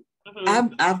question?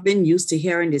 I've been used to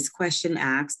hearing this question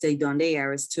asked, de donde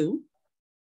eres tú?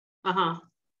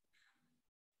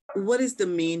 what is the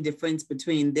main difference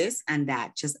between this and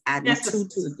that? Just adding Yes, two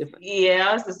to the difference.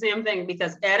 Yeah, it's the same thing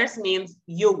because eres means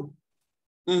you.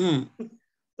 Mm-hmm.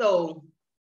 So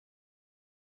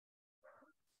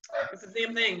it's the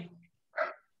same thing.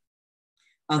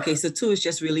 Okay, so two is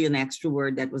just really an extra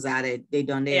word that was added. They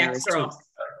done the eres too. Extra.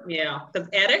 Yeah, because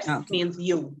eres means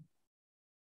you.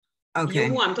 Okay.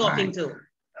 You who I'm talking to.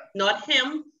 Not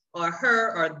him or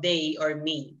her or they or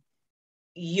me.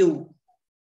 You.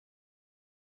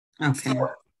 Okay.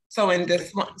 So in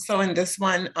this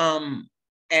one,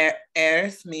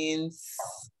 eres means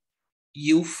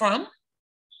you from?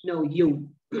 No, you.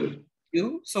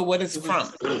 You? So what is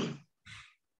from?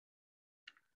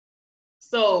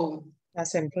 So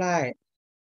That's implied.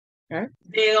 Right?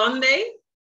 de donde?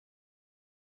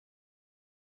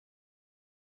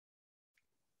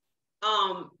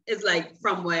 Is like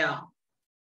from where?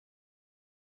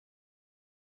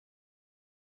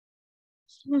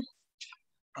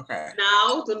 Okay.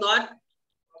 Now, do not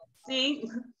see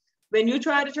when you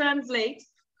try to translate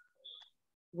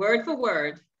word for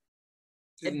word,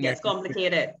 it gets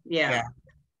complicated. Yeah.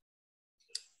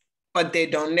 But de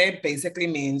donde basically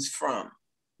means from.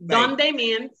 Donde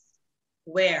means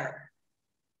where.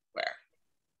 Where?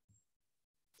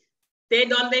 De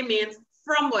donde means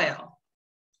from where.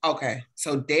 Okay.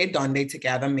 So de donde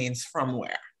together means from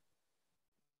where?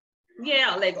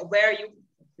 Yeah, like where you,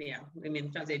 yeah, I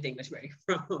mean, translate English where you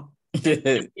from.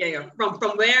 Yeah.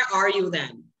 From where are you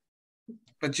then?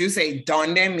 But you say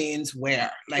donde means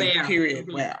where, like Where. period,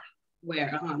 Mhm. where?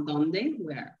 Where, donde,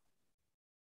 where.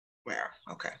 Where,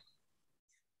 okay.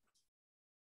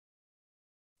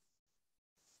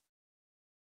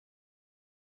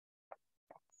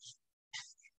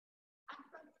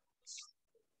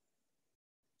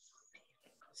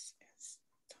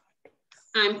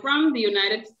 I'm from the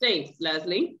United States,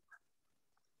 Leslie.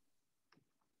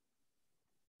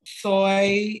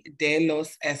 Soy de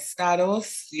los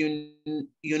Estados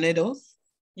Unidos.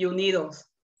 Unidos.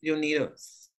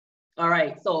 All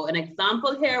right, so an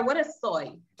example here, what is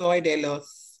soy? Soy de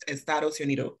los Estados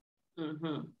Unidos.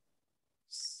 Mm-hmm.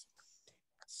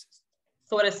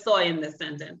 So what is soy in this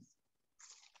sentence?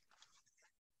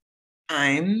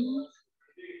 I'm.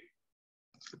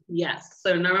 Yes,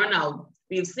 so now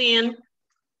we've seen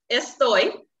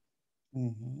estoy.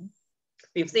 Mm-hmm.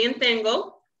 We've seen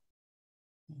tengo.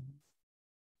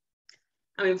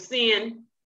 And we've seen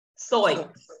soy.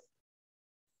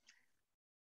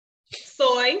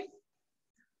 Soy,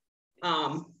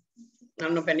 I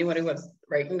don't know if anybody was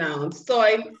writing down.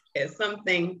 Soy is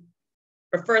something,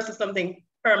 refers to something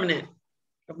permanent,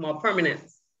 of more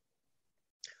permanence.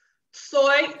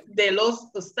 Soy de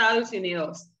los Estados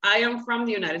Unidos. I am from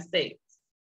the United States.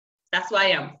 That's why I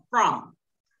am from.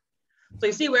 So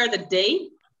you see where the de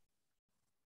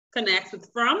connects with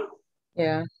from?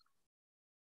 Yeah.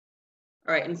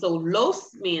 All right, and so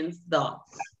los means the.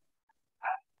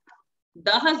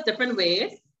 The has different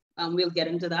ways. We'll get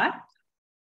into that.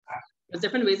 There's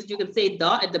different ways that you can say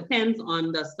the. It depends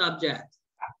on the subject.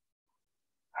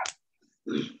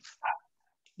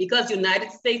 Because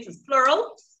United States is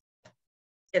plural,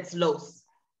 it's los.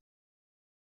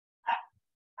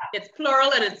 It's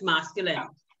plural and it's masculine.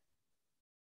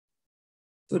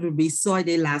 So it would be soy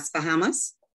de las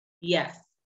Bahamas? Yes.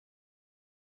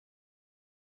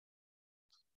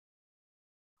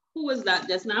 Who was that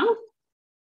just now?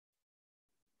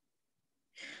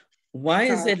 Why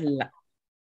is it?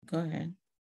 Go ahead.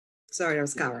 Sorry, that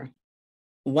was Cara.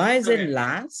 Why is Okay. it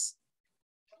last?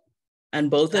 And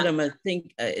both of them, I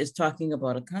think, is talking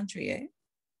about a country, eh?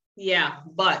 Yeah,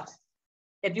 but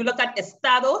if you look at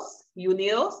Estados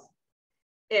Unidos,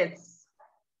 it's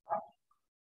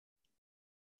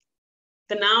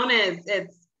the noun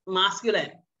it's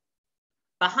masculine.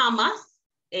 Bahamas,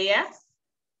 AS.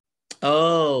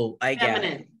 Oh, I get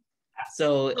Feminine. it.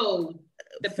 So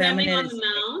Depending on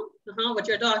feminine the noun, what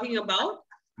you're talking about,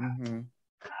 Mhm.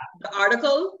 the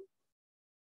article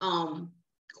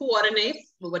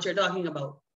coordinates with what you're talking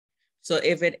about. So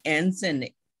if it ends in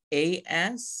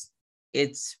AS,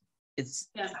 it's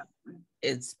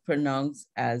pronounced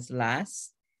as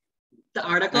last. The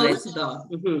article And is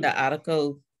the. The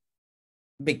article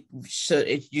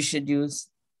you should use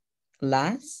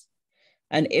last.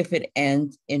 And if it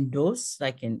ends in dos,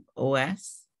 like in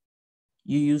OS,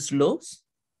 you use los.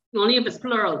 Only if it's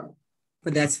plural.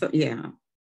 But that's for, yeah.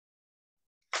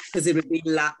 Because it would be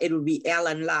la, it would be L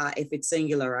and la if it's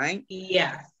singular, right?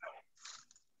 Yes.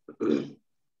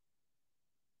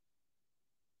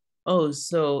 Oh,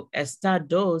 so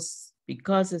Estados,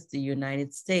 because it's the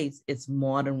United States, it's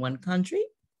more than one country?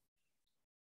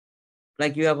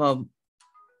 Like you have a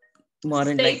more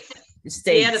than like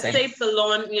States. Yeah, the states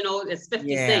alone, you know, it's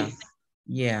 50 states.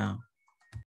 Yeah.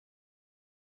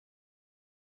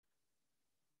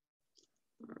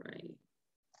 All right.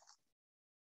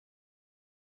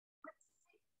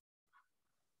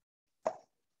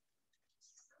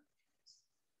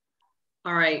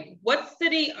 All right. What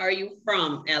city are you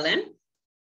from, Ellen?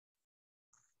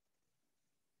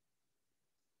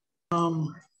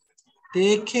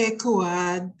 De que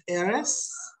Cuad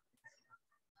Eres.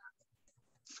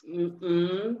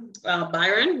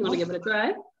 Byron, you want to give it a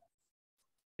try?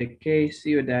 De que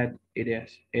ciudad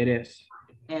eres? Eres.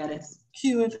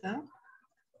 Ciudad.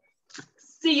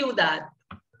 Ciudad.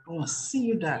 Oh,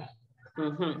 ciudad.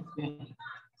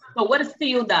 So what is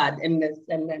ciudad in this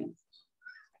sentence?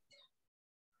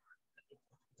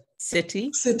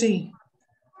 City. City.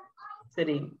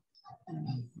 City.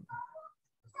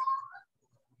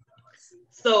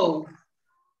 So,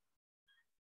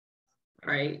 all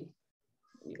right,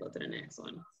 let me go to the next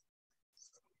one.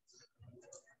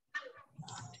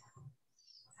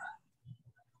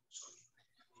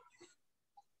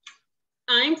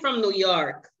 I'm from New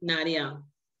York, Nadia.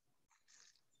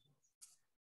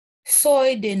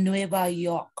 Soy de Nueva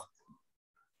York.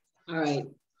 All right.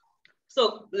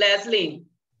 So, Leslie,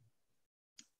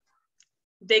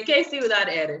 ¿de qué ciudad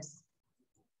eres?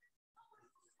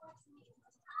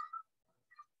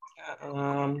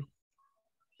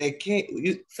 They can't.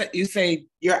 You say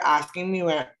you're asking me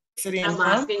where city I'm from?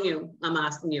 Asking you. I'm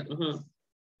asking you.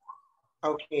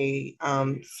 Okay.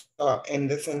 So in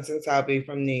this instance, I'll be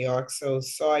from New York. So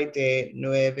soy de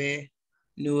Nueva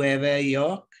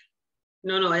York.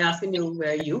 No, I'm asking you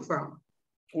where you from.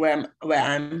 Where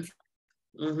I'm.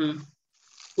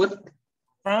 What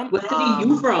from? What city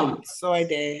you from? Soy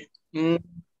de.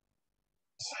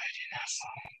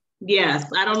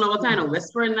 Yes, I don't know what kind of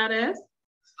whispering that is.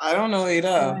 I don't know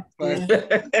either, but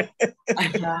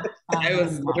I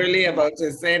was literally about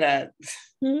to say that.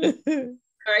 All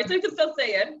right, so you can still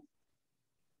say it.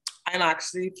 I'm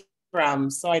actually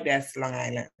from Soy de Long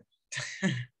Island.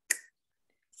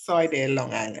 Soy de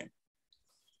Long Island.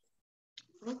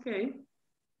 Okay.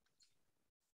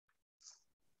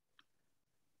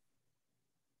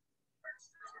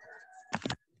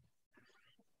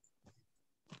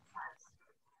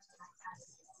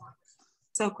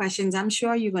 So questions, I'm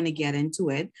sure you're going to get into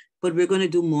it, but we're going to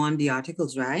do more on the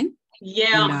articles, right?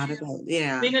 Yeah. Articles.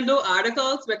 Yeah. We're going to do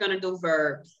articles. We're going to do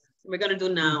verbs. We're going to do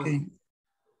nouns. Okay.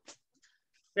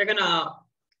 We're going to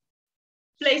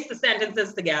place the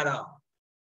sentences together.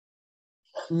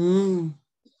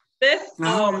 This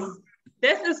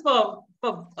is for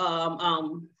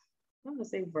I'm going to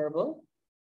say verbal.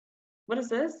 What is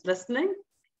this? Listening?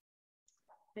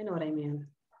 I know what I mean.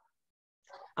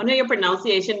 I know your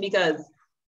pronunciation because,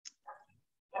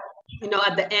 you know,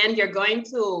 at the end, you're going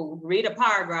to read a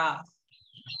paragraph.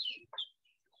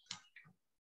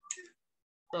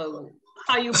 So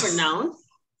how you pronounce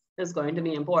is going to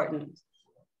be important.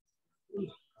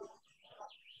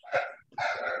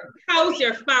 How's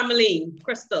your family,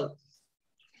 Crystal?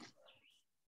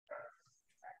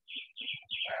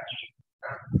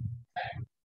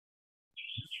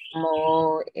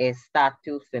 ¿Cómo está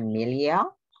tu familia?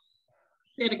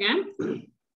 Say it again.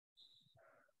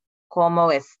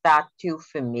 ¿Cómo está tu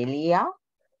familia?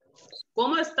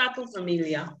 ¿Cómo está tu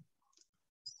familia?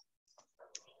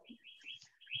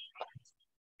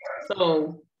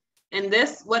 So, and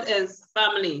this, what is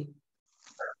family?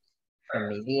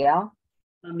 Familia.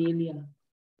 Familia.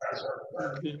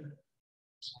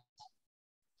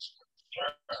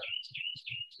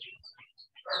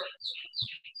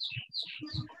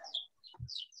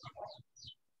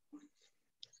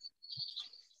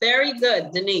 Very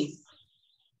good, Denise.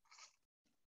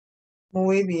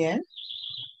 Muy bien.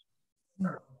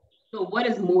 So what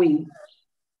is muy?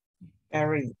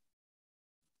 Very.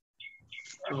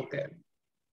 Okay.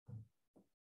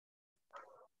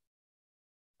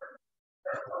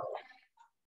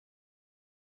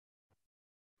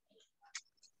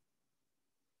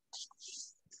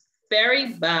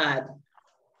 Very bad,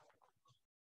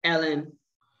 Ellen.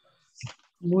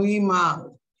 Muy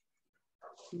mal.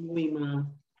 Muy mal.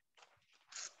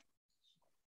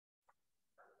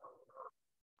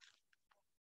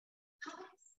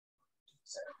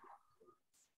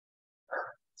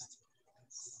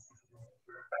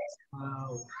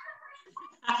 Wow.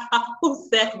 Who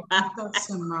said that?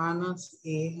 Semanas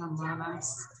y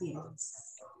semanas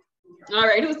tienes. All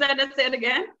right, who said that? Say it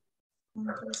again.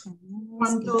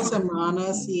 ¿Cuántas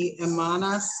semanas y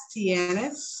hermanas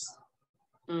tienes?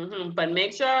 But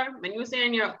make sure when you say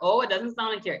in your O, it doesn't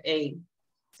sound like your A.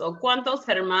 So, ¿cuántos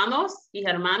hermanos y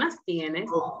hermanas tienes?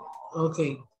 Oh,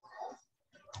 okay.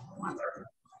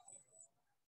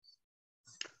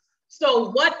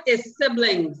 So what is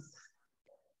siblings?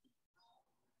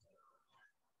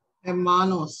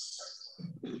 Hermanos.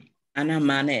 And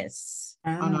hermanes.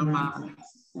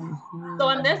 So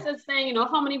in this is saying, you know,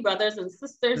 how many brothers and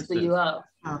sisters do you have?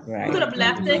 Right. You could have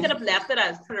left it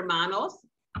as hermanos,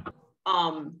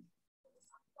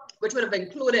 which would have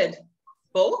included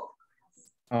both.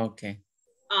 Okay.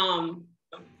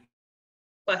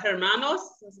 But hermanos,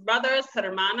 brothers,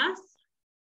 hermanas,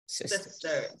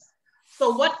 sisters.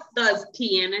 So what does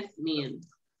tienes mean?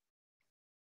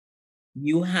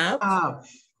 You have?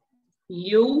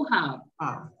 You have.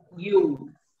 You.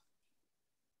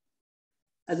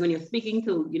 As when you're speaking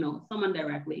to, you know, someone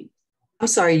directly. I'm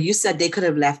sorry, you said they could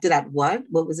have left it at what?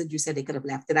 What was it you said they could have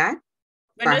left it at?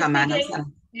 When you're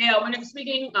speaking, when you're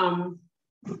speaking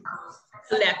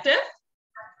collective,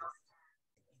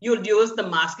 you'll use the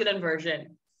masculine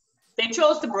version. They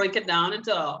chose to break it down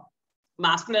into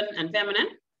masculine and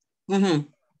feminine. Mm-hmm.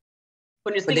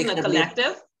 When you're speaking a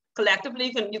collective, collectively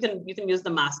you can use the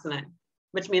masculine,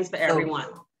 which means for everyone.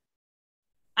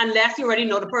 Unless you already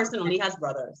know the person only has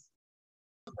brothers.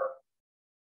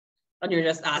 And you're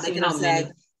just asking how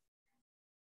many.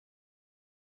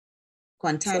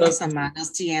 ¿Cuántos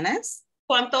hermanos tienes?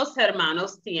 ¿Cuántos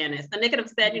hermanos tienes? And they could have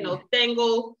said, you know,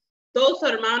 tengo dos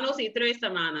hermanos y tres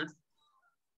hermanas.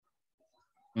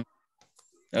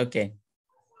 Okay.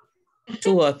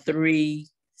 2 or 3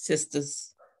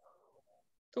 sisters.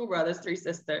 2 brothers, 3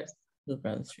 sisters. 2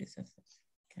 brothers, 3 sisters.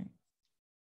 Okay.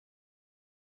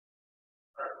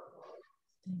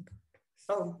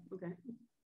 Oh, okay.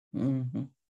 Mm-hmm.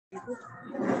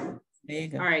 There you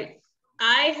go. All right.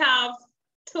 I have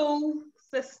 2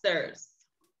 sisters.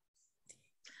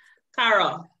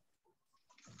 Carol.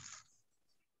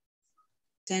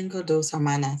 Tengo 2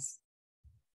 hermanas.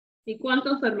 ¿Y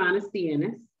cuántos hermanos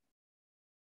tienes?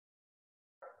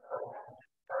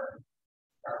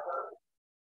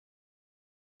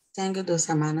 Tengo 2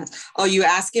 hermanas. Oh, you're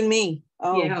asking me?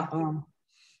 Oh, yeah.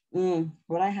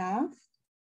 What I have?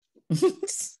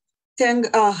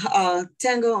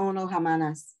 Tengo uno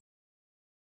hermanas.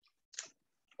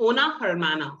 Una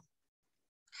hermana.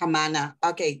 Hermana.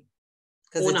 Okay.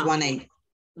 Because it's 1 8.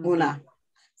 Mm-hmm. Una.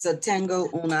 So tengo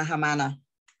una hermana.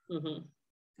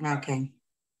 Mm-hmm. Okay.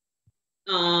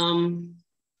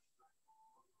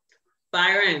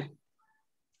 Byron.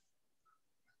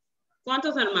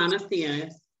 ¿Cuántos hermanos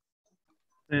tienes?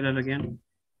 Say that again.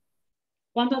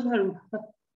 ¿Cuántos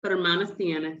hermanos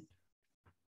tienes?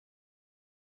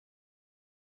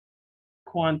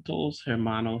 ¿Cuántos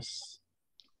hermanos?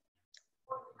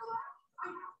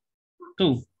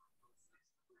 2.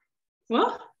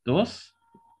 What? 2?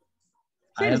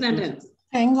 Say the sentence.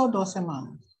 Tengo 2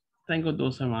 hermanos. Tengo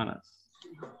 2 hermanas.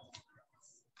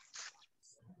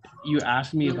 You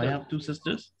asked me if I have 2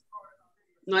 sisters?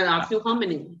 No, I asked you how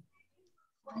many.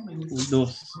 2.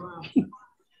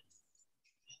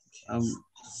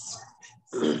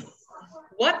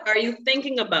 What are you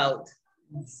thinking about,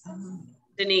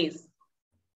 Denise?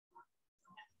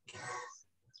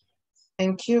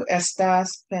 Thank you.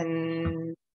 ¿Estás pensado?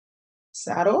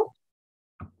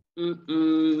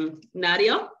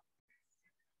 Nadia?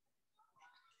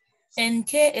 ¿En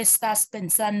qué estás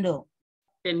pensando?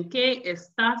 ¿En qué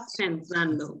estás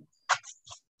pensando?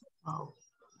 Oh.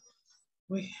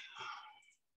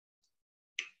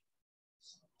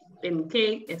 ¿En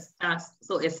qué estás?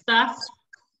 So estás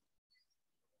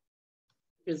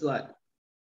is what?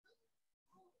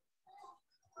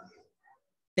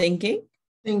 Thinking?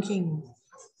 Thinking.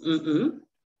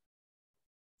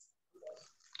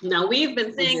 Now we've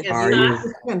been saying estás.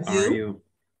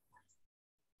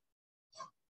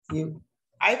 You.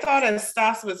 I thought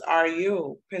estás was are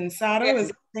you. Pensado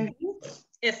is thinking.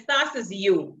 Estás is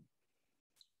you.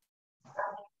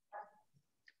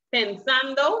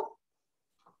 Pensando,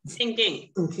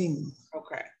 thinking. Thinking.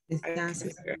 Okay.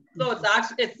 So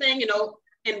it's saying, you know,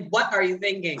 and what are you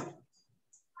thinking?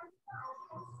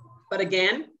 But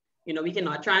again, you know, we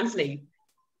cannot translate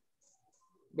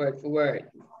word for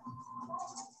word.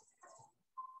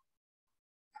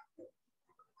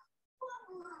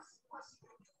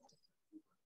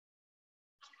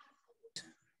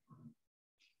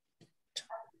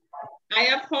 I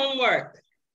have homework,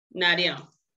 Nadia.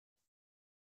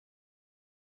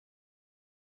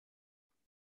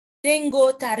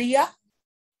 Tengo tarea.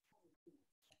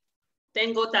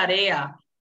 Tengo tarea.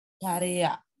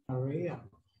 Tarea. Tarea.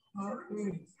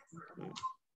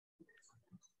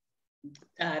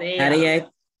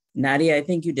 Tarea. Nadia, I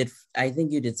think you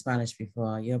did Spanish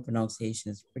before. Your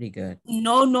pronunciation is pretty good.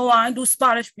 No, I do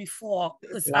Spanish before.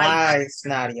 Nice,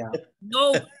 Nadia.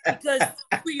 No, because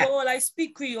Creole, I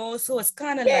speak Creole, so it's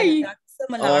kind of like that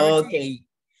similarity. Okay.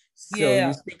 So Yeah.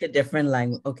 you speak a different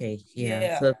language. Okay, yeah.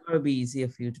 Yeah. So it'll probably be easier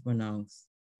for you to pronounce.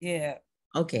 Yeah.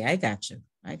 Okay, I got you.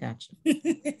 I got you.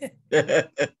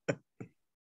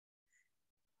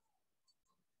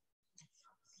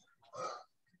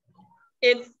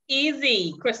 It's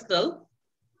easy, Crystal.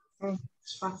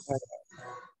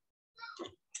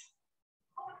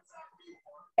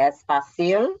 Es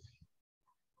fácil.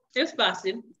 It's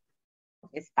fácil.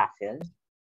 Es fácil.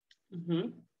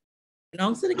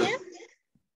 Pronounce it again.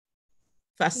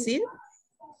 Fácil?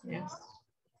 Yes.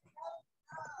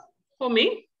 For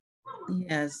me?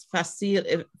 Yes,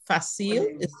 fácil.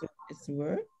 Fácil is the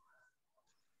word.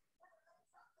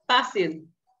 Fácil.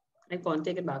 I can't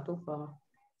take it back too far.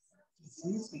 It's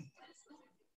easy.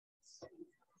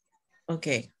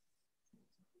 Okay.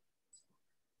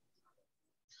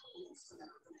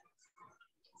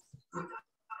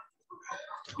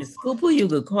 Miss Cooper, you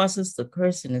could cause us to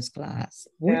curse in this class.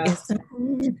 What is that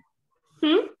word?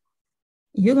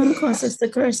 You're gonna cause us to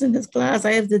curse in this class.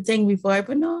 I have to think before I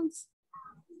pronounce.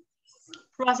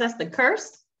 Process the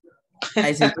curse?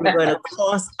 I said you're gonna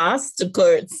cause us to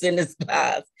curse in this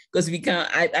class because we can't.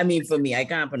 I mean, for me, I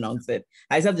can't pronounce it.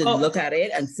 I just have to look at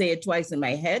it and say it twice in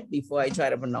my head before I try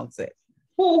to pronounce it.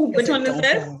 Who? Which one is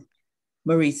this?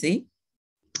 Marisi.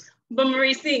 But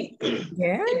Marisi,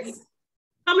 yes.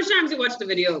 How much times you watched the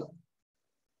video?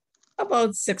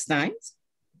 About 6 times.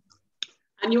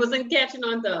 And you wasn't catching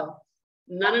on to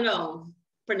none at all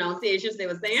pronunciations they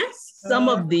were saying? Some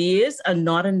of these are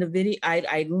not in the video.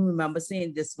 I don't remember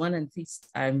saying this one and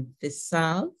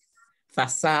Fasal.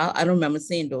 I don't remember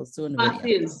saying those two in the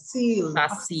video.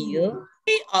 Facile.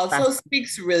 He also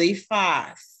speaks really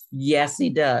fast. Yes, he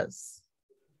does.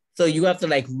 So you have to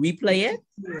like replay it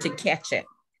to catch it.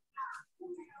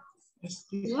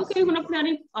 Okay, we're gonna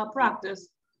plan practice.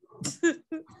 Let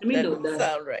me That know does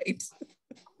that. sound right.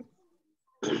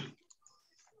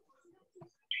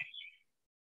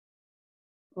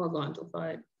 Hold on to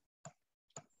 5.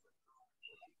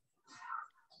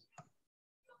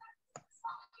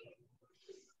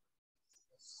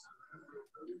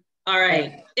 All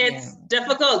right, it's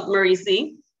difficult,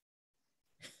 Marisi.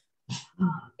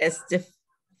 Es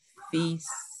difícil.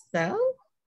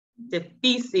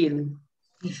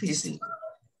 Difícil.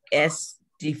 Es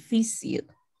difícil.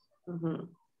 Mm-hmm.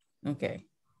 Okay.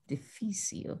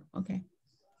 Difícil. Okay.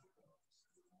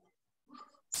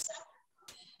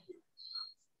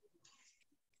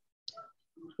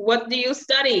 What do you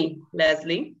study,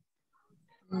 Leslie?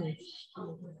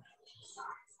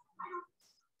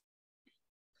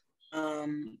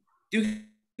 Do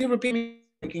you repeat me?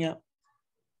 Picking up.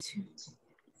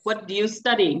 What do you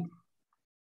study?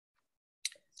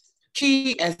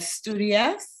 ¿Qué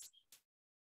estudias?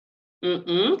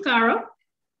 Cara.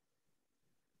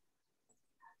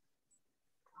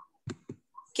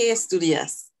 ¿Qué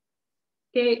estudias?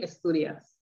 ¿Qué estudias?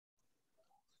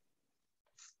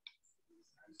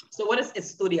 So what is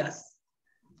estudias?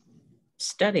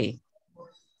 Study.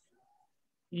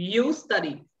 You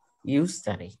study. You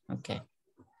study. Okay.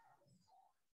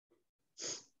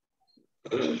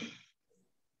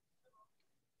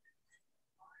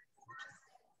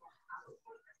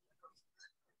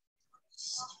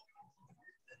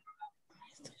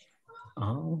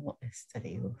 Oh,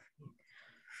 study.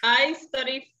 I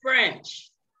study French.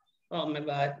 Oh my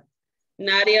God.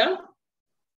 Nadia?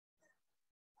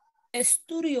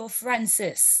 Estudio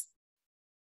francés.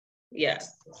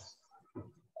 Yes.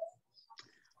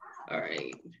 All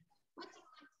right.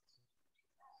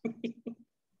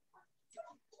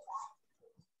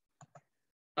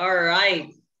 All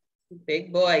right,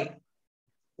 big boy.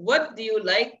 What do you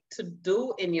like to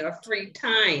do in your free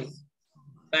time,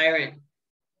 Byron?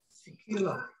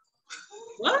 Tequila.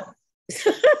 What?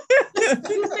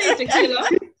 You say tequila?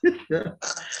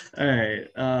 All right.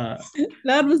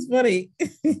 That was funny.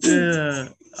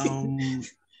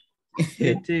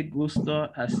 ¿Qué te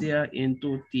gusta hacer en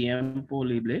tu tiempo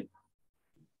libre?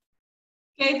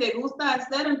 ¿Qué te gusta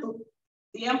hacer en tu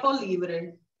tiempo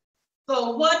libre?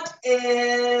 So what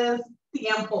is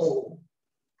tiempo?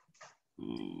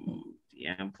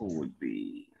 Tiempo would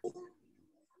be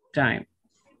time.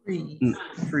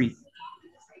 Free.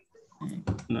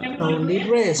 No,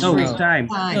 libre is no, free. it's time.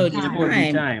 No, Tiempo would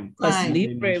be time. Because Time.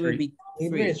 libre would be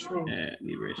Libre free. is free. Yeah,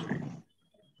 libre is free.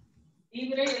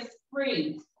 Libre is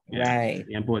free. Yeah, Right.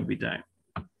 tiempo would be time.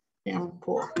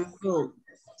 Tiempo.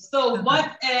 So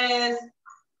what is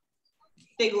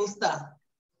te gusta?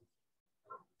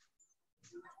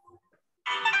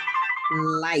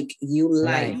 Like, you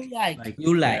like. You like.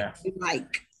 You like. Yeah. You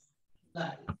like.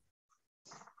 Like.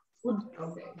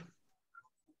 Okay.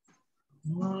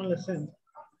 No, listen.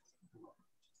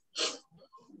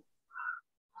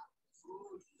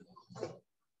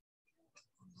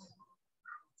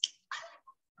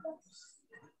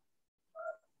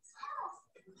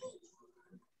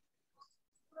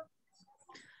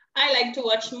 like to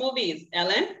watch movies,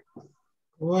 Ellen?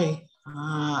 Boy,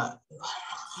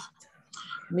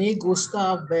 me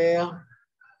gusta ver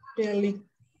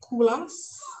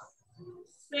películas.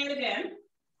 Say it again.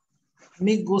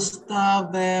 Me gusta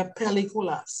ver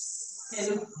películas.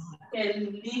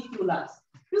 Películas.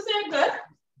 You said good.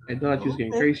 I thought you was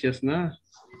getting crazy just now.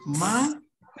 Man,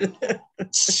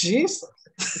 jeez.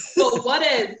 So what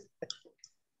is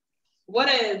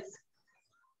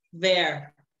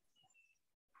there?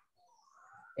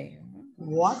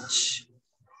 Watch.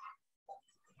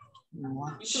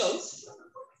 You close.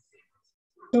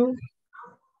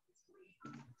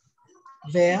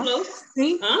 There. Close.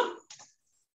 See? Huh?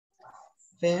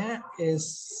 There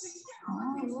is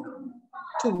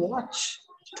to watch.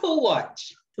 To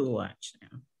watch. To watch.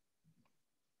 Yeah.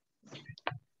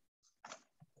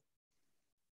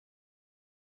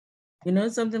 You know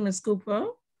something, Ms. Cooper?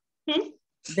 Hmm?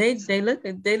 They look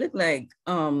like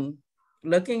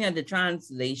looking at the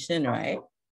translation, right?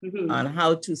 Mm-hmm. On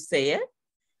how to say it.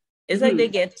 It's like they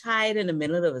get tied in the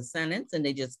middle of a sentence and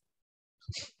they just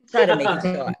try to make it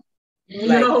short.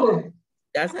 Like, No.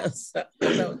 that's how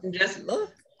Just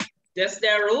look. Just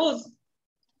their rules.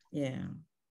 Yeah.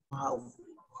 Wow.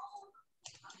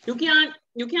 You can't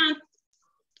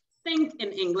think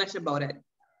in English about it,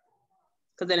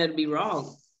 because then it'd be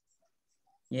wrong.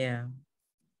 Yeah.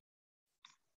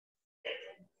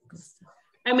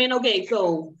 I mean, okay,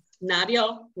 so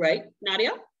Nadia, right?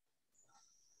 Nadia?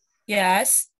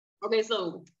 Yes. Okay,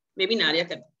 so maybe Nadia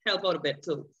could help out a bit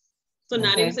too. So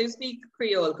Nadia, you say you speak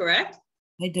Creole, correct?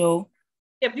 I do.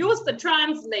 If you was to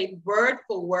translate word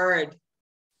for word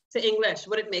to English,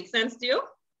 would it make sense to you?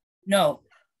 No.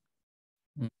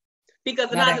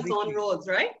 Because it Not has its own everything. rules,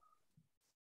 right?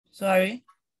 Sorry.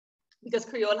 Because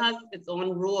Creole has its own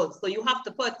rules. So you have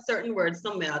to put certain words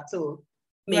somewhere to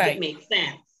make Right. it make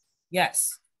sense.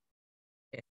 Yes.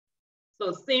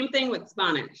 So same thing with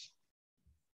Spanish.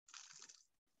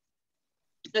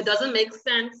 It doesn't make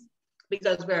sense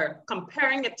because we're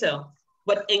comparing it to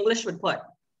what English would put.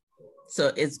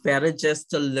 So it's better just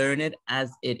to learn it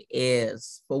as it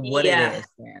is for what it is.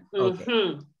 Then. Okay.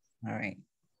 Mm-hmm. All right.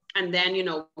 And then, you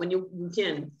know, when you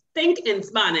can think in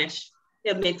Spanish,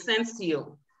 it makes sense to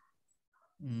you.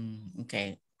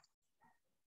 Okay.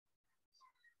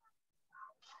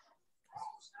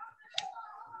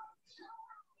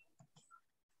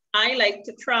 I like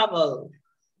to travel.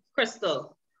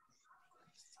 Crystal.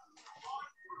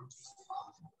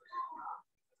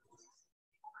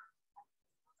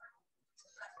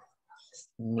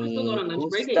 Me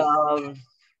gusta.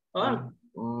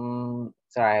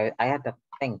 Sorry, I had to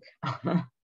think.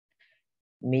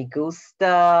 Me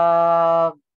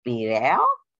gusta beer.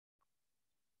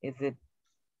 Is it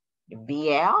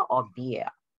beer or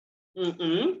beer?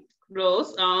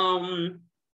 Rose.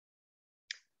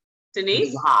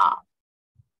 Denise. Beer.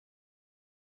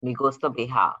 Me gusta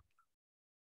beer.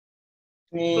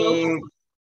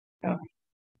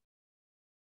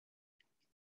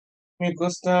 Me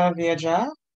gusta viajar.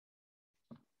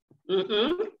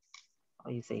 Oh,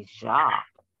 you say ja.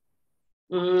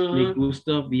 Me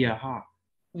gusta viajar.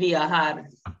 Viajar.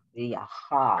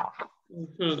 Viajar.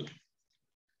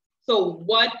 So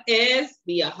what is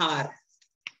viajar?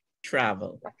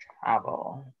 Travel.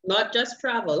 Travel. Not just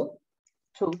travel.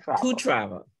 To travel. To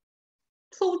travel.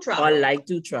 To travel. Or like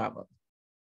to travel.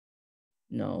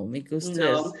 No, me gusta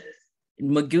No.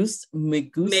 Me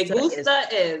gusta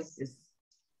is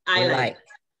I like.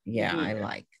 Yeah, I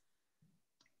like.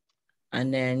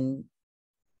 And then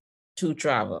to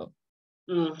travel.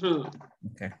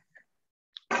 Okay.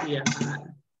 Yeah.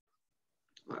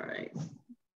 All right.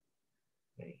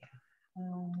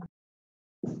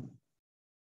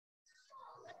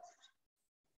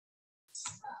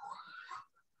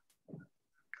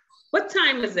 What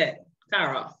time is it,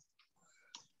 Carol?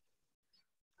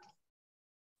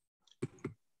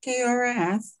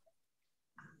 KRS.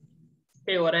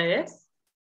 ¿Qué hora es?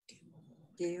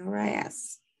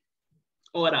 KRS.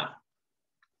 Hora.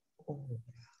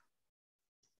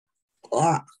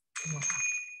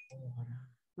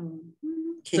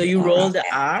 So you roll the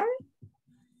R?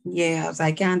 Yes,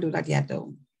 I can't do that yet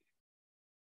though.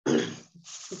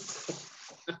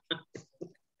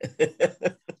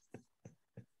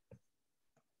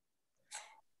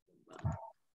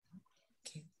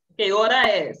 ¿Qué hora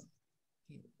es?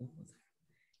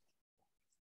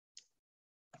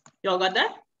 Y'all got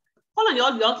that? Hold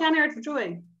on, y'all can't hear it for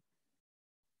Troy.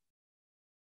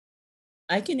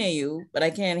 I can hear you, but I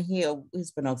can't hear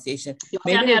his pronunciation. You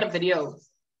can't hear the video.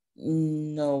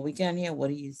 No, we can't hear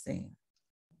what he's saying.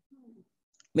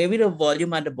 Maybe the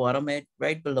volume at the bottom,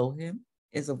 right below him,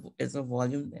 is a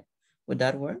volume there. Would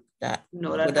that work? That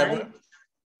No, would that work?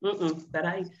 that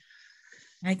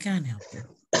I can't help you.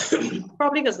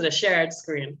 probably because of the shared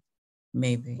screen.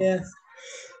 Maybe. Yes.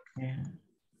 Yeah.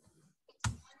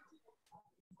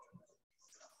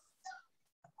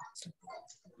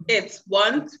 It's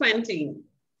 1:20,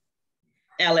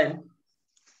 Ellen.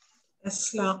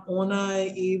 Es la una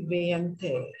y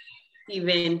 20.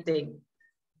 Eventing.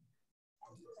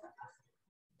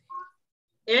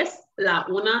 Es la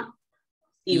una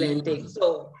eventing.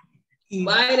 So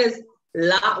why is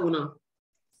la una?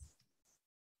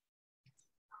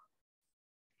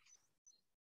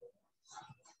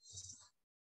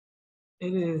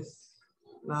 It is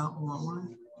la una.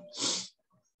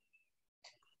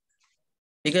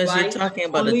 Because Why? you're talking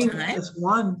about Only the time. it's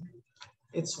one.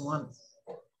 It's one.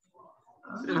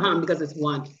 Because it's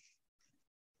one.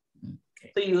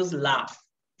 Okay. So use la.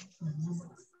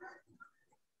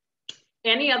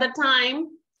 Any other time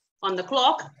on the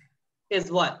clock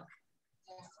is what?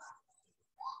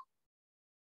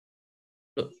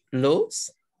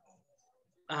 Los?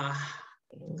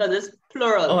 Because it's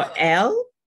plural. Or L?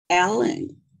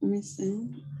 Ellen. Let me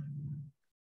see.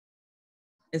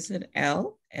 Is it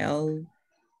L? L?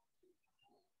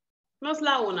 No, es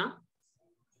la una.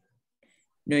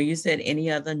 No, you said any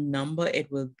other number,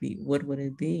 it will be, what would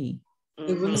it be?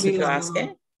 It wouldn't Is be it la Oscar?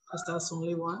 una because that's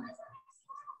only one.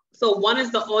 So one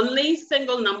is the only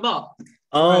single number.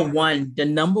 Oh, Right. one, the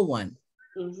number one.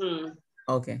 Mhm.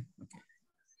 Okay, okay.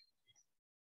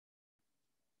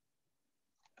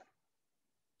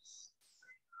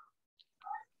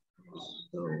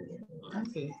 So,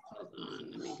 okay. Hold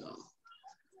on, let me go.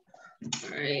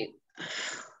 All right.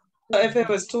 So if it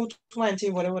was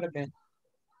 2:20, what it would have been?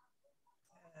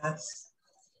 Es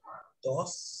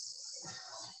dos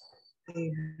y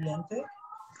 20.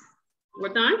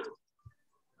 What time?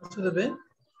 What would have been?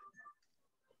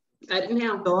 I didn't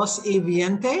have. Dos y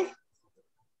 20.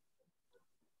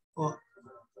 Oh,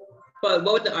 But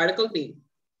what would the article be?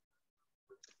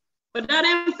 But that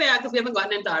ain't fair because we haven't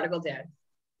gotten into articles yet.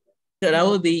 So that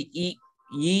would be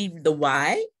the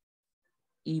Y,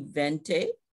 evente,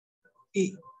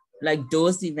 y, like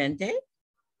dos evente.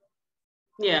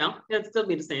 Yeah, it'd still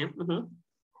be the same. Mhm.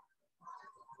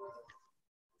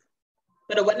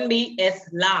 But it wouldn't be es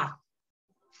la.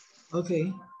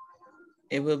 okay.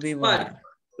 It will be But what?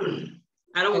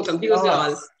 I don't want to It's confuse y'all.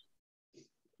 lost.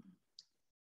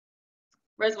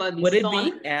 First of all, it'd be Would it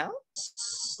son, be L?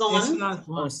 It's son, not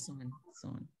Oh, one.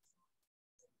 son.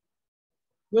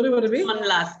 What would it be? son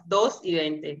las dos y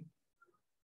 20.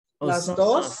 Oh, Las son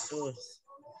dos? las dos.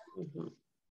 Mhm.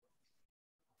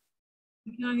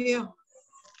 I can't hear.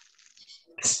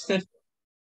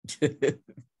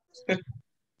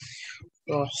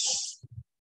 Gosh.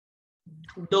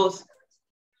 Dos.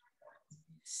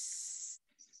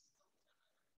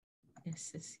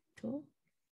 Necesito.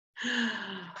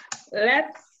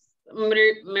 Let's,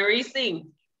 Marisi,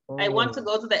 I want to Oh.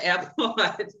 go to the airport.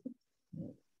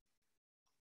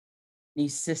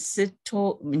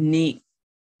 Necesito,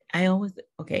 I always,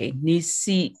 okay,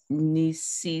 necesito.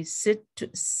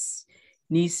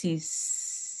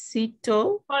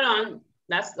 Hold on.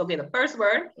 That's okay. The first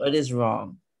word. What is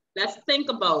wrong? Let's think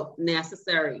about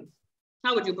necessary.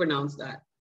 How would you pronounce that?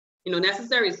 You know,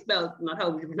 necessary is spelled, not how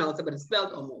would you pronounce it, but it's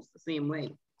spelled almost the same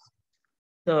way.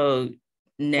 So,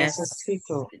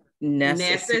 Necesito.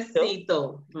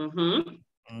 Necesito.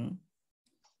 Mm-hmm.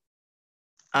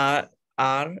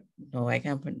 No, I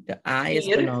can't put the I is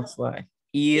Ir. pronounced Y.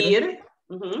 Ir.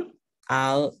 Mm-hmm.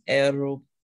 Al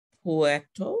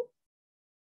aeropuerto.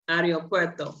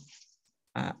 Aeropuerto.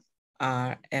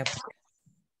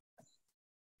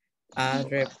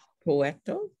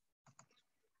 Aeropuerto.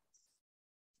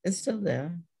 It's still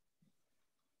there.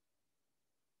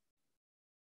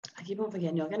 I keep on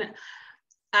forgetting. You're gonna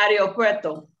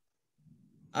aeropuerto.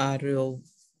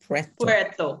 Aeropuerto.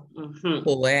 Puerto. Mm-hmm.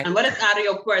 Puerto. And what is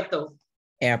aeropuerto?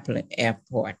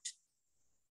 Airport.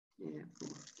 Yeah.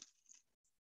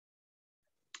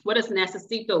 What is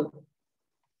necesito?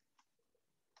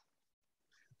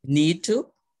 Need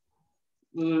to?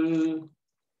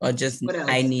 Or just What else?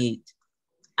 I need?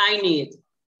 I need.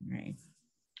 Right.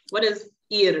 What is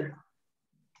ir?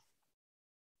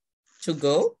 To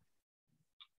go?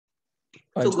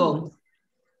 Or To go.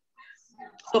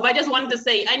 So if I just wanted to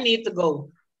say, I need to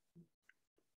go.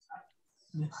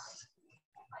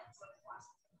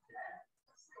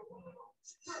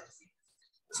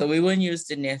 So we won't use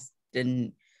the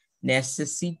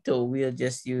necesito. We'll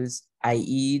just use I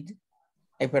need.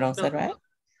 I pronounce that right?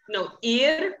 No,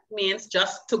 ir means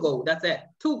just to go. That's it.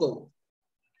 To go.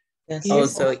 Yes. Oh,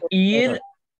 so ir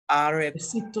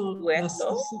Necesito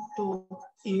aeropuerto.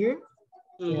 ir.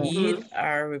 Ir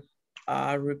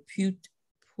Aeropuerto.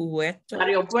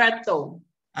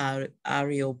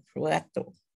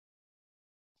 Aeropuerto.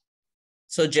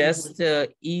 So just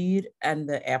ir and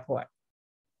the airport.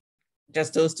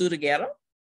 Just those two together?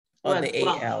 Or What? the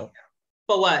AL?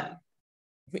 For what?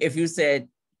 If you said,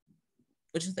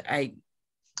 which is I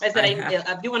said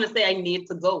I do want to say I need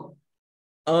to go.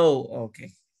 Oh,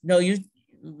 okay. No, you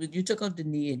took out the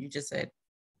need. You just said,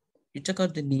 you took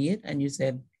out the need and you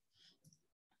said,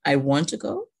 I want to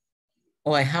go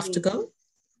or I have to go?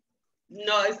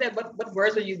 No, I said, what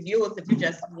words would you use if you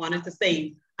just wanted to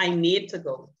say, I need to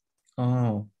go?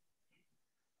 Oh.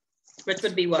 Which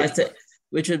would be what?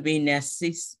 Which would be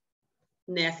necesito.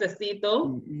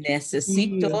 Necesito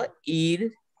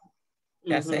ir.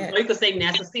 That's it. Or you could say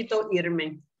necesito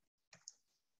irme.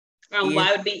 And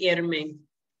why would be irme?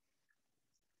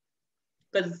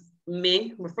 Because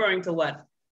me, referring to what?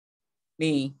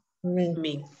 Me.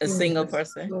 Me. A single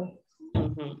person?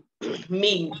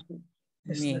 Me.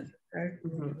 Me.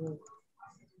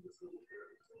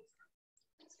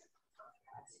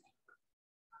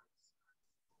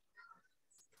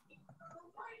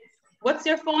 What's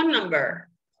your phone number?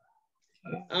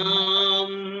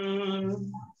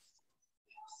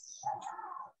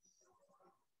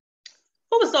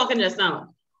 Who was talking just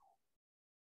now?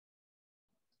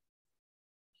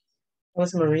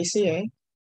 Was Marisi, eh?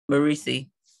 Marisi.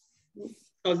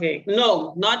 Okay,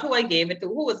 no, not who I gave it to.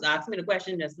 Who was asking me the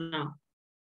question just now?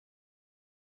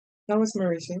 That was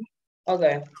Marisi.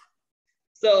 Okay.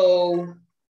 So,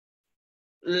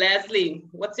 Leslie,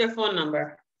 what's your phone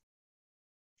number?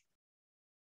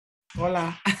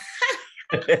 Hola.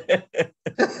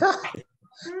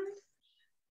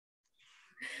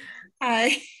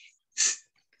 Hi.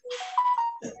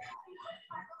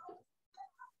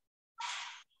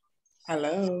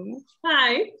 Hello.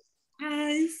 Hi.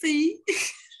 Hi, see.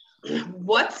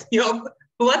 What's your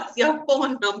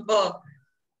phone number?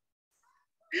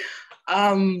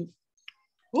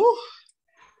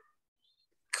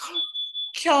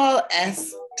 ¿Cuál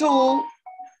es tu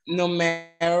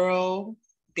número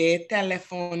de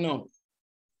teléfono?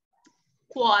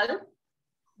 ¿Cuál?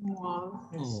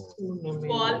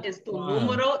 ¿Cuál es tu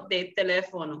número de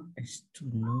teléfono?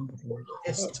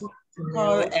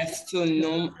 ¿Cuál es tu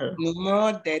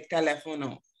número de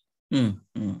teléfono? There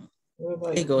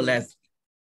you go, Les.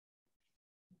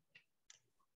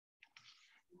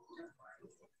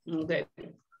 Okay.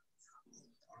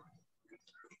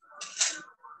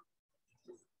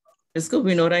 It's good.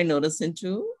 We know what I noticed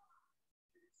too.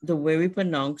 The way we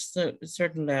pronounce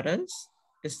certain letters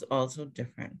is also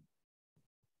different.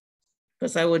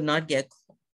 Because I would not get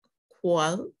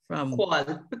qual from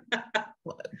qual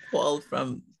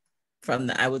from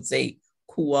the, I would say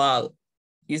qual.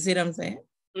 You see what I'm saying?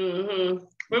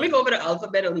 When we go over the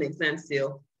alphabet, it'll make sense to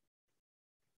you.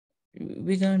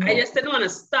 I just didn't want to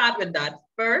start with that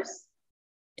first.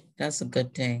 That's a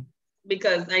good thing.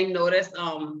 Because I noticed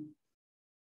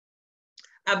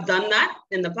I've done that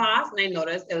in the past, and I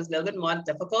noticed it was a little bit more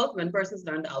difficult when persons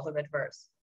learn the alphabet first.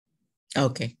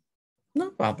 Okay,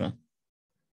 no problem.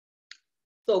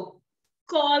 So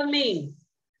call me.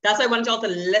 That's why I want y'all to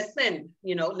listen,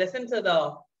 listen to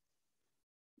the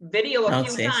video a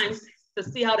few times to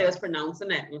see how they was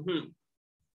pronouncing it.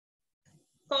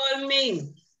 Call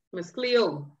me, Miss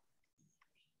Cleo.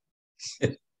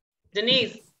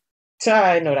 Denise.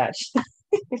 I know that.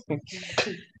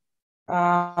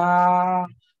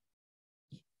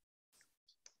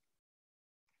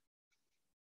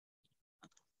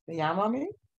 Llámame.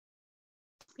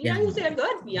 Yeah, you said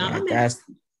good. Llámame. Yeah, that's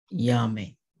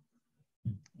yummy.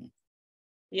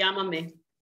 Llámame.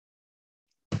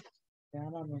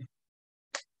 Llámame.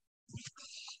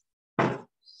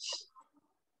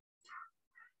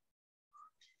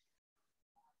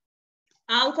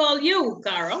 I'll call you,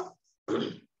 Carol.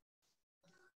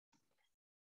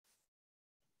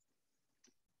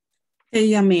 Te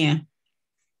llamé.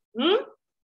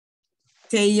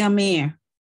 Te llamé.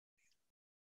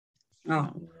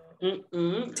 Oh.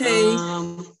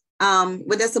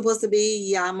 What that's supposed to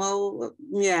be? Llamo.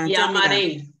 Yeah.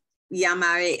 Llamaré.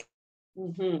 Llamaré.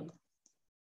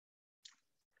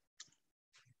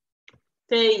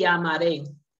 Te llamaré.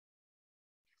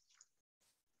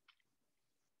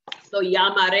 So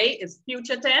llamaré is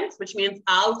future tense, which means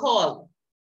I'll call.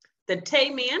 The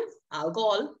te means I'll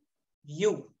call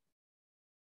you.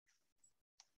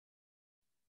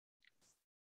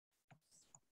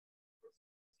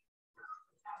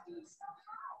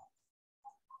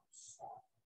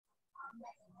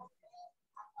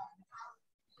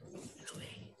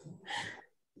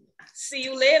 See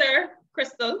you later,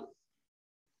 Crystal.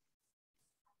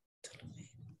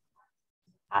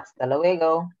 Hasta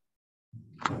luego.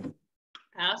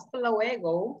 Hasta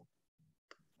luego.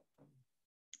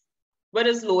 What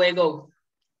is luego?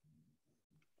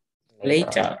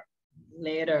 Later.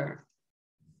 Later.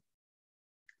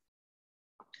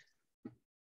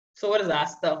 So what is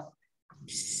hasta?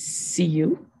 See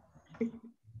you.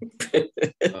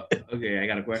 Okay, I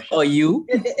got a question. Or you?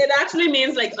 It actually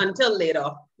means like until later,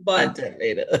 but Until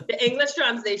later. the English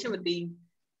translation would be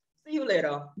see you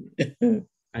later.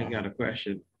 I got a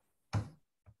question.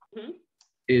 Mhm.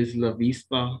 Is la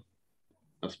vista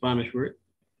a Spanish word?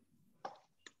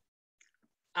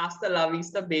 Hasta la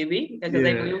vista, baby. Because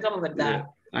I know you come with that.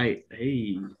 I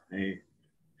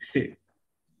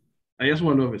just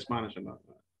want to know if it's Spanish or not.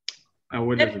 And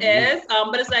what does It it mean? is,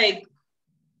 but it's like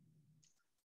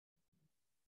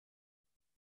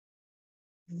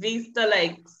vista,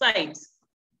 like sight.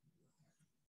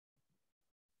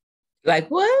 Like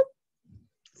what?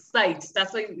 Sight.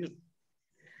 That's what you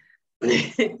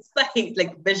sight,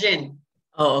 like vision.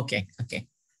 Oh, okay. Okay.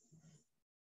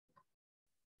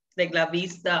 Like la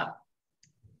vista.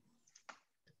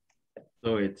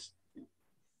 So it's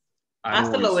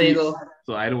Hasta wanna see you. luego.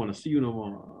 So I don't want to see you no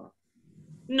more.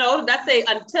 No, that's a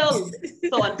until.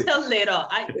 So until later.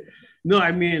 No,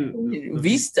 I mean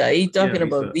Vista. He talking Yeah,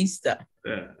 about Vista.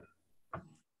 Well,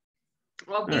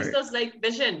 All right. vista's like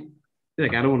vision.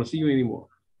 Like I don't want to see you anymore.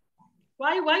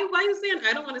 Why you saying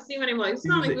I don't want to see you anymore? You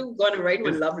sound like you're going to write him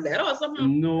a love letter or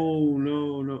something.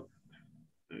 No.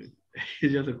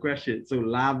 It's just a question. So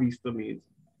la vista means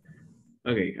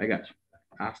okay, I got you.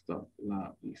 Hasta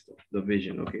la vista. The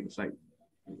vision. Okay, the sight.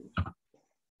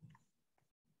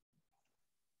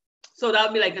 So that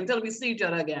would be like until we see each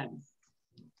other again.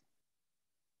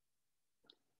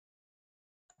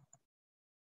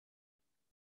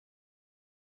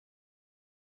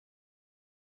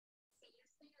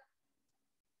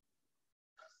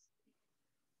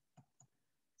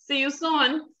 See you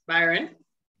soon, Byron.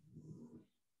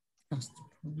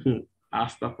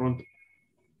 Hasta pronto.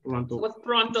 Pronto. What's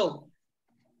pronto?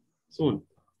 Soon.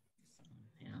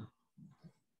 Yeah.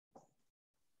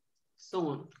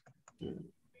 Soon.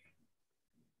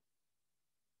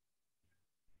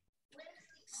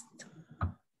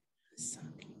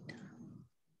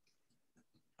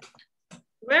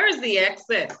 Where is the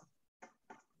exit?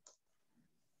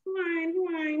 Who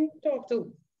I talk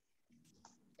to?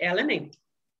 Ellen.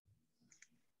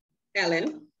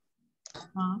 Ellen.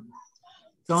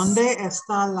 ¿Dónde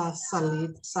está la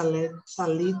salida?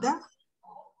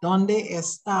 ¿Dónde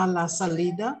está la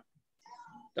salida?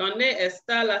 ¿Dónde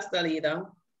está la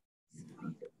salida?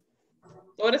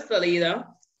 What is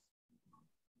salida?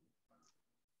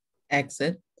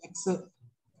 Exit. Exit.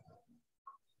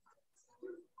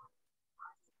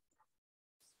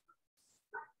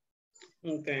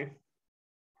 Okay.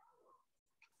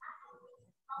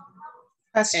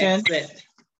 Question. Exit.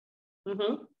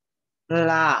 Mm-hmm.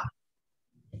 La.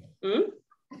 Mm?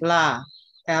 La.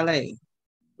 LA.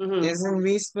 Mm-hmm. Isn't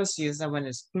we supposed to use that when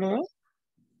it's plural?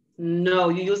 No,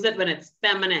 you use it when it's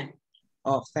feminine.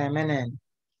 Oh, feminine.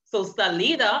 So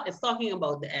salida is talking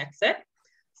about the exit.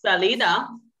 Salida,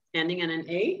 ending in an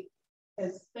A,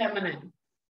 is feminine.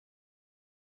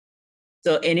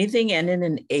 So anything ending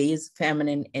in A is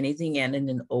feminine, anything ending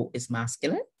in O is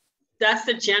masculine? That's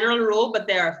the general rule, but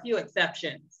there are a few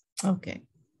exceptions. Okay.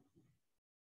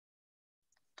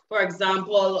 For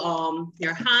example,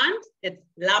 your hand, it's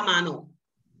la mano.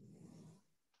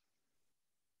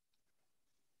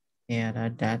 Yeah,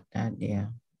 yeah.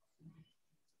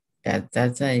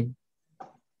 That's a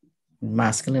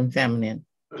masculine, feminine.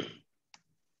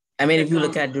 I mean, if you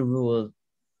look at the rule,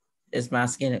 it's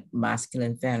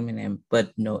masculine, feminine,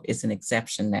 but no, it's an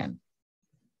exception then.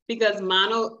 Because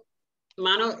mano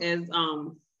is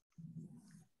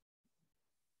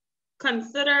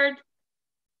considered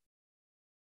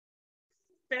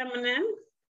feminine.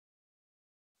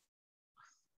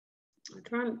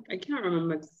 I can't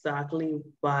remember exactly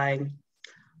why.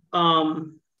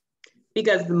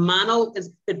 Because the mano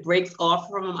it breaks off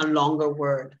from a longer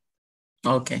word.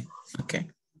 Okay.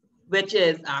 Which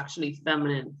is actually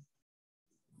feminine.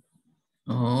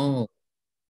 Oh.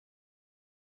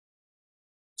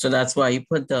 So that's why you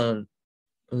put the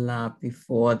la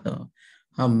before the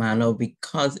mano,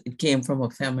 because it came from a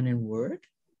feminine word?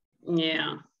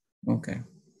 Yeah. Okay.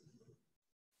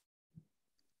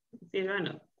 See, I'm trying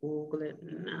to Google it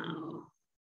now.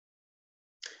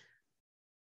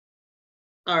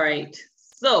 All right.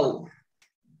 So,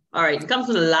 all right. It comes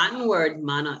from the Latin word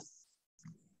manas,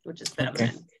 which is feminine.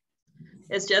 Okay.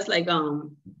 It's just like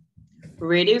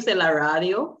radio, say la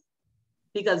radio,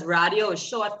 because radio is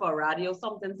short for radio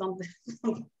something.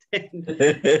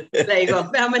 Like a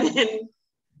feminine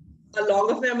a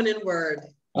longer feminine word.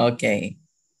 Okay.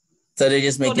 So they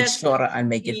just make it shorter and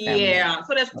make it feminine. Yeah.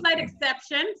 So there's slight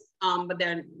exceptions, but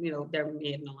they're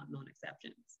made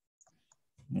non-exceptions.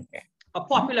 Okay. A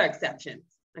popular exceptions,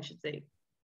 I should say.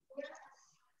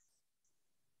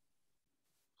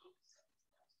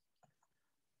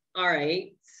 All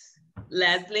right,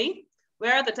 Leslie,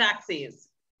 where are the taxis?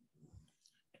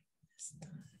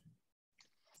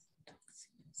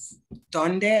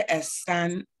 ¿Dónde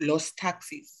están los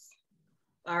taxis?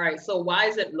 All right, so why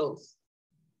is it los?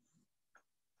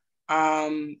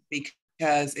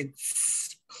 Because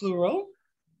it's plural.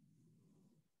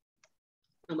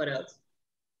 And what else?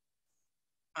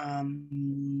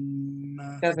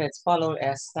 Does it follow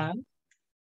están?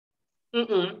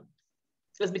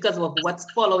 It's because of what's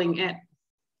following it.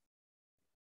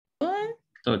 What?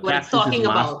 So what it's talking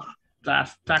about.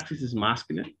 Taxis is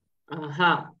masculine.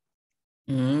 Uh-huh.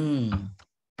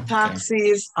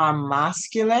 Taxis are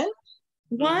masculine.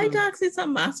 Why taxis are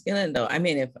masculine though? I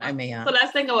mean, if I may ask. So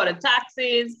let's think about it.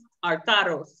 Taxis are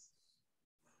carros.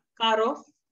 Carros.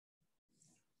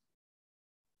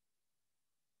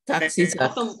 Taxis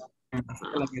are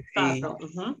carro,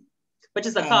 which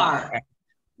is a car.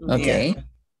 Okay. Yeah.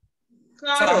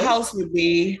 So a house would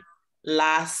be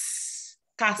las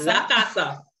casa. La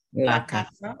casa. La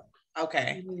casa.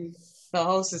 Okay. The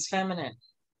house is feminine.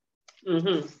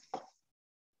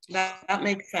 That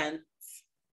makes sense.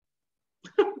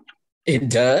 It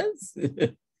does?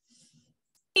 I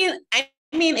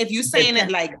mean, if you're saying it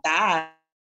like that.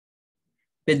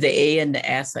 With the A and the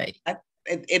S,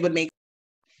 it would make.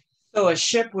 So a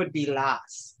ship would be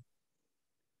las.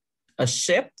 A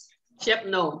ship? Ship,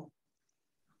 no.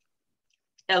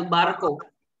 El barco.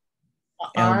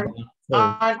 Aren't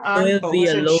boats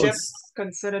and ships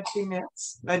considered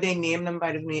females? Are they named them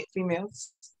by the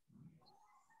females?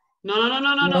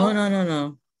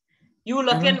 No. You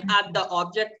looking at the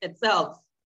object itself,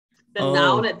 the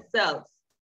noun itself.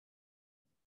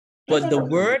 But the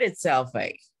word itself,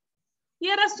 eh?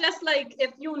 Yeah, that's just like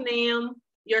if you name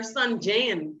your son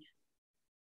Jane.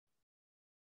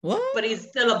 What? But he's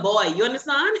still a boy. You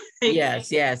understand?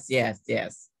 Yes. Yeah,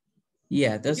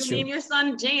 that's you true. name your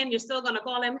son Jane, you're still gonna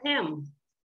call him.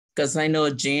 Because I know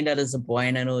a Jane that is a boy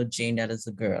and I know a Jane that is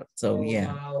a girl. So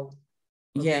yeah. Wow.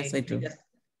 Okay. Yes, I do.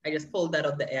 I just pulled that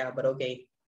out the air, but okay.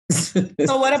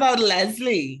 So what about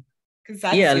Leslie?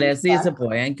 Yeah, Leslie is a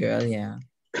boy and girl, yeah.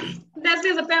 Leslie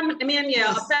is a feminine,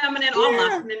 a feminine or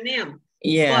masculine name.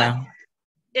 Yeah. But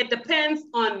it depends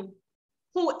on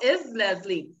who is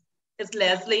Leslie. Is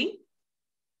Leslie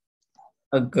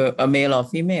a male or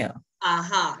female?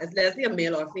 Is Leslie a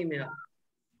male or female?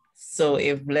 So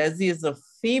if Leslie is a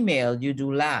female, you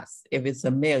do las. If it's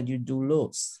a male, you do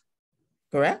los.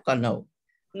 Correct or no?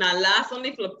 Now las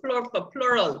only for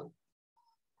plural.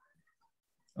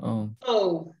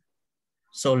 Oh.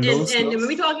 So los. And when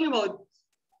we're talking about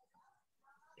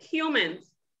humans,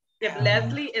 if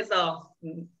Leslie is a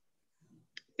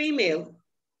female,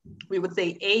 we would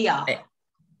say ella.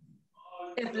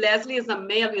 If Leslie is a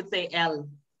male, we'd say L.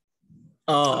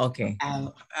 Oh, okay.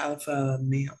 Alpha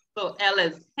male. So L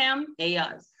is him,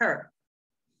 ella is her.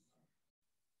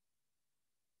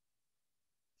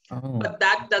 Oh. But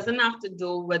that doesn't have to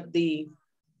do with the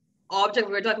object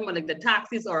we're talking about, like the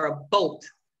taxis or a boat.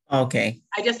 Okay.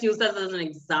 I just use that as an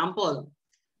example.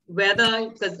 Whether,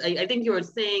 because I think you were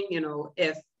saying,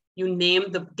 if you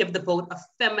give the boat a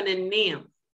feminine name,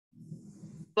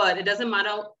 but it doesn't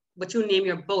matter what you name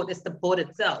your boat, it's the boat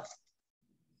itself.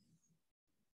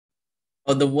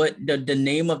 Or the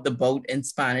name of the boat in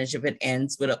Spanish, if it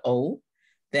ends with an O,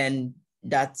 then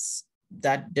that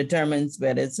determines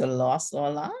whether it's a los or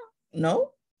la,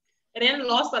 no? And then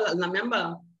los or la,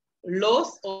 remember,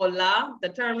 los or la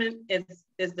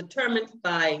is determined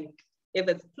by if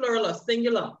it's plural or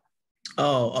singular.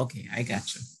 Oh, okay, I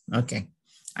got you. Okay.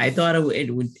 I thought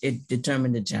it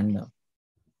determined the gender.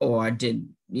 Or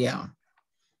yeah.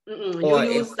 You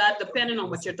use that depending on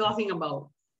what you're talking about.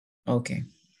 Okay.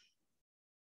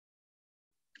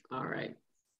 All right.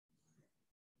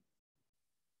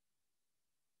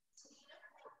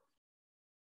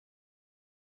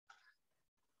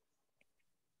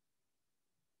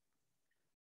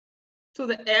 To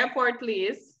the airport,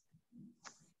 please.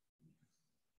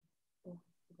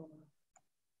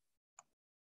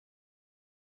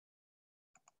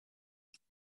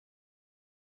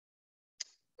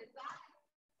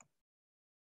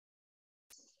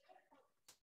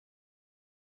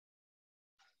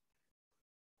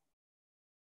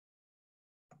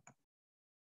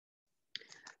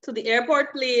 To the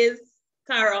airport, please,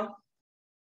 Carol.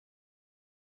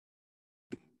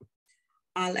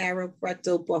 Al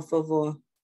aeropuerto, por favor.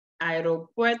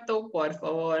 Aeropuerto, por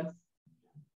favor.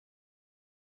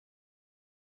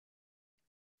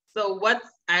 So what's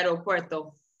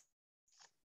aeropuerto?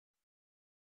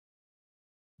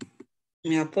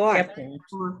 Airport.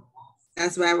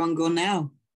 That's where I want to go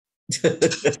now.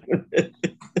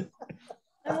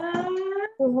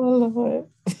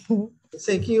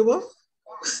 Say Cuba.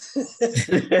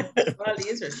 Well,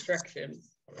 these restrictions.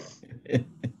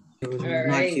 All Not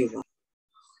right. Cuba.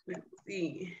 Let's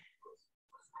see.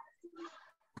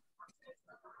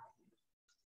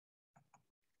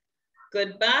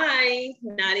 Goodbye,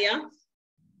 Nadia.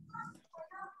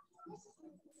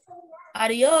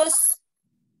 Adios.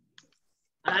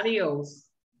 Adios.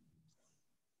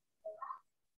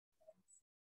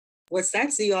 What's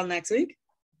that? See you all next week.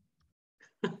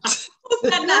 Which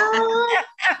one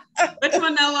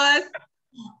that was?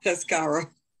 That's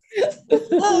Cara. I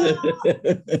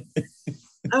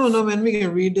don't know, man. We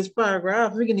can read this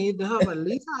paragraph. We can need to have at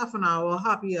least half an hour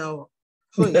happy hour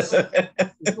first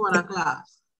before the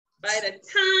class. By the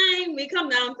time we come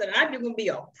down to that, you're gonna be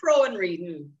a pro in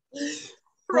reading,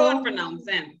 pro in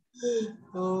pronouncing.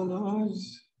 Oh Lord.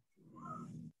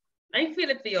 I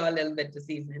feel it for you a little bit this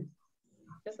evening,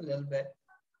 just a little bit.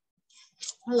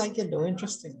 I like it though,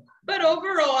 interesting. But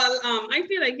overall, I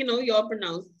feel like you all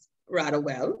pronounced rather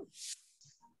well.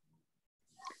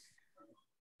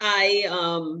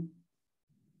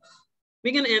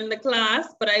 We can end the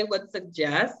class, but I would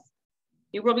suggest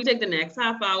you probably take the next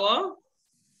half hour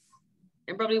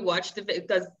and probably watch the video,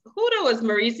 because who that was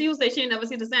Marisi who said she never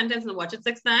see the sentence and watch it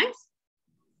 6 times?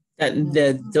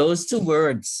 Those 2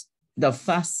 words, the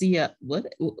facile,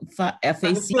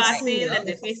 Facile and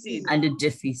difficile. And the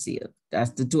difficile.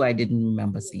 That's the 2 I didn't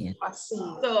remember seeing.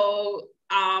 So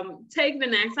take the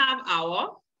next half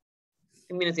hour.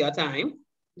 I mean, it's your time.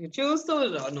 You choose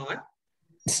to or not.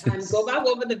 And go back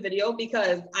over the video,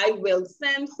 because I will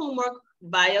send homework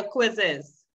via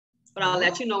quizzes. But I'll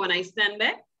let you know when I send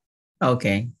it.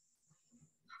 Okay.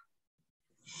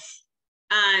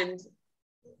 And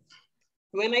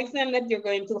when I send it, you're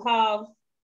going to have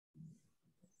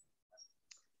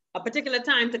a particular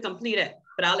time to complete it,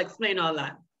 but I'll explain all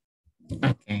that.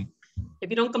 Okay.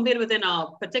 If you don't complete it within a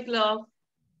particular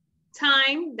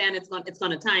time, then it's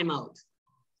gonna time out.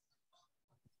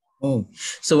 Oh,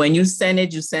 so when you send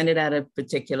it at a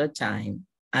particular time,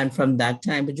 and from that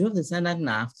time, but you have to send that in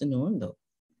the afternoon though.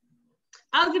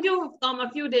 I'll give you a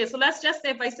few days. So let's just say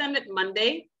if I send it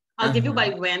Monday, I'll give you by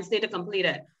Wednesday to complete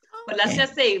it. But let's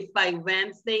just say if by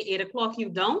Wednesday, 8 o'clock, you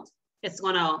don't,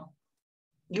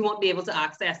 you won't be able to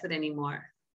access it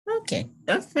anymore. Okay,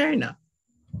 that's fair enough.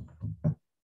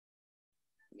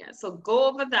 Yeah, so go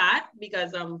over that,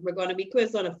 because we're going to be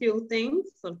quizzed on a few things,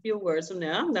 a few words from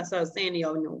there. That's what I was saying to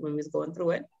y'all when we was going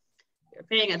through it. You're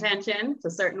paying attention to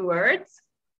certain words.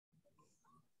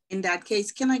 In that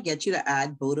case, can I get you to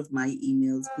add both of my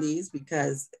emails, please?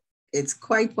 Because it's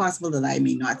quite possible that I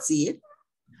may not see it.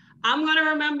 I'm going to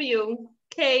remember you,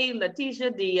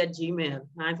 KLetitiaD@gmail.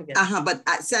 I forget. But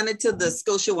send it to the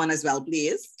Scotia one as well,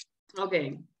 please.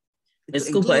 Okay.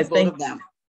 Miss Cooper,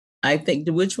 I think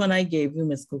which one I gave you,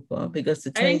 Miss Cooper, because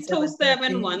the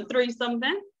 2713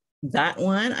 something. That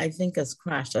one I think has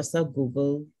crashed. That's my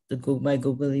Google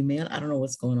email. I don't know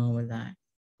what's going on with that.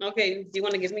 Okay, do you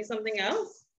want to give me something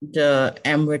else? The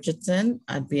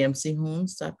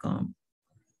mrichardson@bmchomes.com.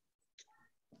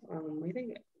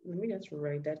 Let me just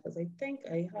write that, because I think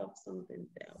I have something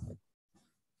there with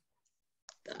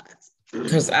that.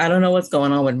 Because I don't know what's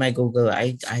going on with my Google.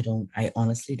 I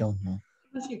honestly don't know.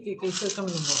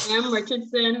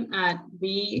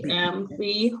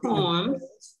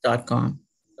 mrichardson@bmchomes.com.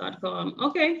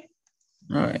 Okay.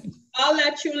 All right. I'll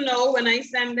let you know when I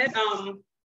send it.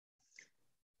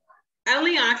 I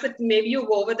only ask that maybe you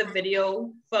go over the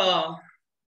video for,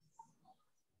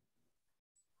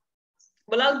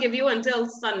 well, I'll give you until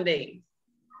Sunday.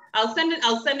 I'll send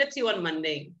it to you on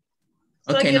Monday.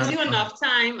 So it gives you enough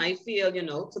time, I feel,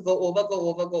 to go over.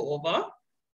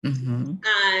 Mm-hmm.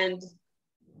 And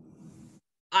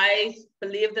I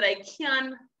believe that I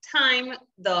can time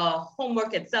the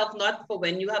homework itself, not for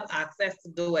when you have access to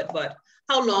do it, but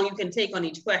how long you can take on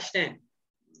each question.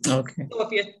 Okay. So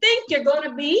if you think you're going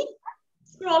to be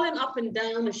scrolling up and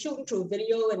down and shooting through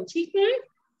video and cheating,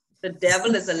 the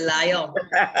devil is a liar.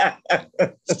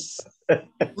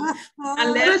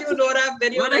 Unless you know that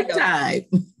video, what a time.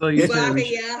 You back in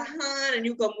your hand and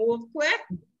you can move quick.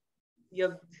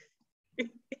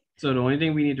 So the only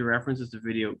thing we need to reference is the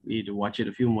video. We need to watch it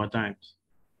a few more times.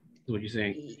 Is what you're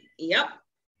saying? Yep.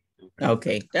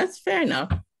 Okay, that's fair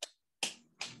enough.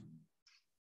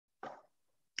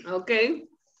 Okay.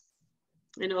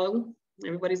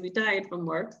 Everybody's retired from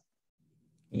work.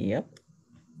 Yep.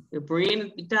 Your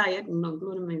brain is tired,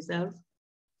 including myself.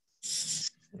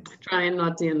 Trying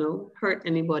not to, you know, hurt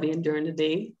anybody during the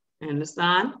day. I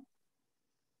understand.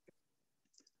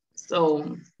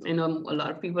 So, you know, a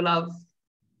lot of people have,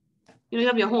 you know, you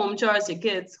have your home chores, your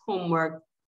kids, homework,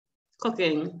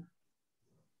 cooking.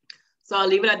 So I'll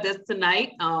leave it at this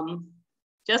tonight.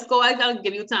 Just go, I'll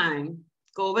give you time.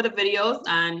 Go over the videos,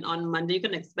 and on Monday you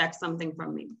can expect something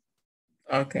from me.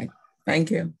 Okay, thank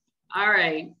you. All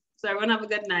right, so everyone have a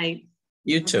good night.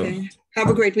 You too. Okay. Have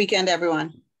a great weekend,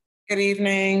 everyone. Good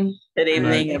evening. Good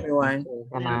evening, everyone.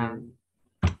 Good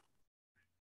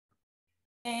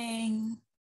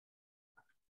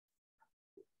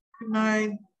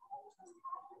night.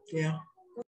 Yeah.